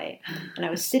uncles play. And I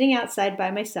was sitting outside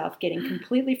by myself, getting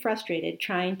completely frustrated,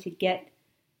 trying to get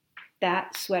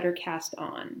that sweater cast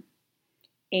on.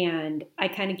 And I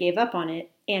kind of gave up on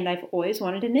it. And I've always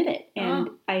wanted to knit it. And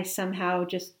I somehow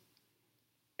just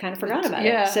kind of forgot about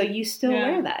it. So you still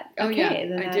wear that. Okay,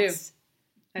 then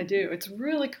I do. It's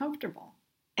really comfortable.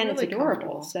 And really it's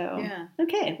adorable. So,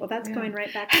 okay, well, that's going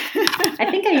right back. I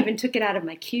think I even took it out of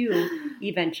my queue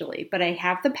eventually, but I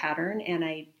have the pattern and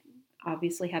I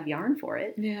obviously have yarn for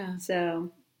it. Yeah.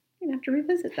 So I'm going to have to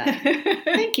revisit that.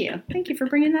 Thank you. Thank you for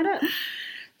bringing that up.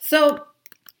 So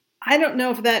I don't know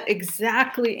if that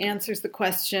exactly answers the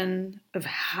question of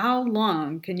how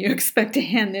long can you expect a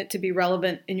hand knit to be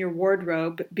relevant in your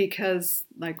wardrobe, because,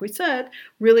 like we said,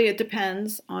 really it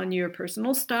depends on your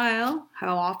personal style,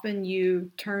 how often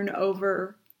you turn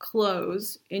over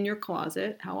clothes in your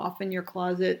closet, how often your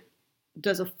closet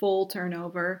does a full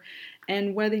turnover,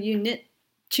 and whether you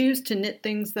choose to knit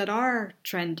things that are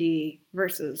trendy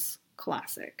versus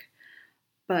classic.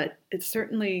 But it's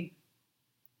certainly...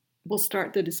 we'll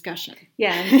start the discussion.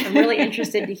 Yeah, I'm really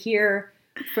interested to hear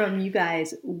from you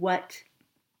guys what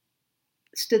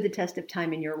stood the test of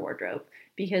time in your wardrobe,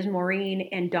 because Maureen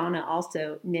and Donna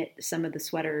also knit some of the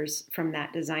sweaters from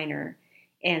that designer,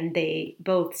 and they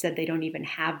both said they don't even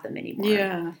have them anymore.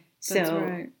 Yeah, that's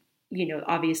right.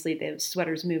 Obviously the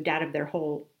sweaters moved out of their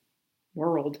whole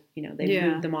world. They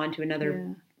moved them on to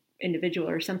another individual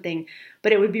or something.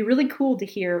 But it would be really cool to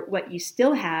hear what you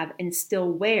still have and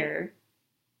still wear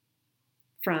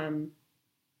from,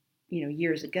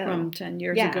 years ago. From 10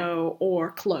 years ago,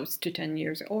 or close to 10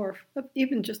 years, or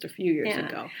even just a few years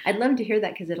ago. I'd love to hear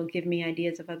that, because it'll give me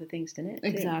ideas of other things to knit.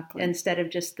 Exactly. Too, instead of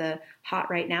just the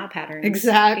hot right now patterns.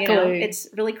 Exactly. It's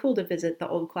really cool to visit the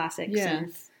old classics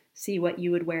and see what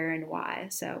you would wear and why.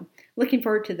 So looking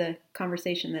forward to the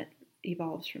conversation that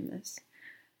evolves from this.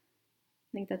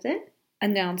 I think that's it.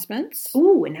 Announcements.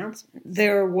 Ooh, announcements.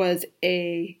 There was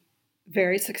a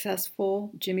very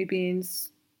successful Jimmy Bean's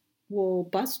wool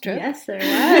bus trip. Yes, there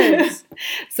was.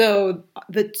 So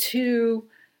the two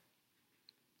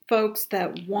folks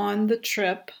that won the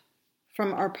trip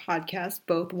from our podcast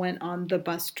both went on the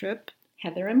bus trip.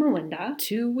 Heather and Melinda.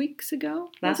 2 weeks ago?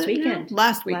 Last weekend.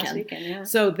 Last weekend, yeah.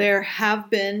 So there have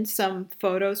been some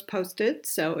photos posted.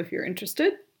 So if you're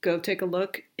interested, go take a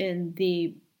look in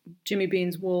the Jimmy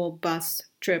Bean's wool bus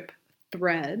trip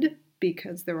thread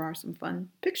because there are some fun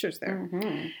pictures there.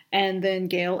 Mm-hmm. And then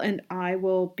Gail and I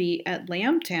will be at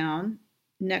Lambtown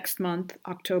next month,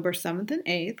 October 7th and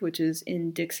 8th, which is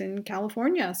in Dixon,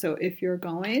 California. So if you're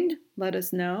going, let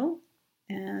us know,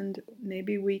 and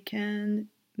maybe we can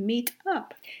meet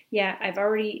up. Yeah,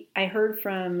 I heard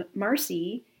from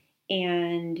Marcy,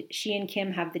 and she and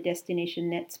Kim have the Destination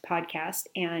Knits podcast,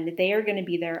 and they are going to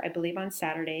be there, I believe, on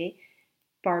Saturday.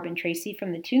 Barb and Tracy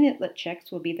from the Two Knitlet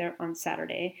Chicks will be there on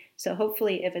Saturday. So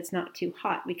hopefully, if it's not too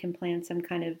hot, we can plan some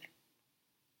kind of,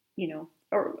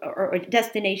 or a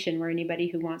destination where anybody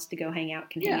who wants to go hang out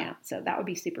can hang out. So that would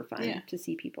be super fun to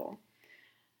see people.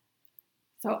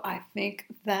 So I think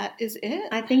that is it.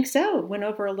 I think so. Went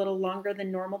over a little longer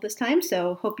than normal this time,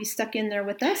 so hope you stuck in there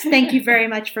with us. Thank you very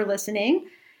much for listening.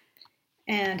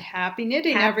 And happy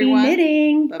knitting, everyone. Happy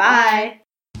knitting. Bye.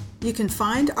 You can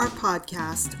find our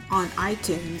podcast on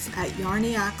iTunes at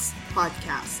Yarniacs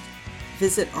Podcast.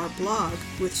 Visit our blog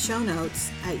with show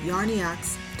notes at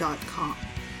yarniacs.com.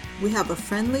 We have a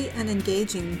friendly and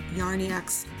engaging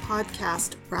Yarniacs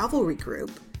podcast Ravelry group.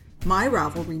 My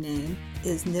Ravelry name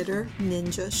is Knitter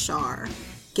Ninja Shar.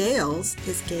 Gail's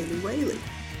is Gaily Whaley.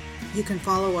 You can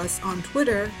follow us on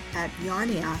Twitter at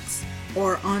Yarniacs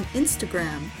or on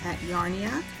Instagram at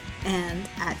Yarniac and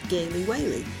at Gaily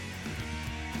Whaley.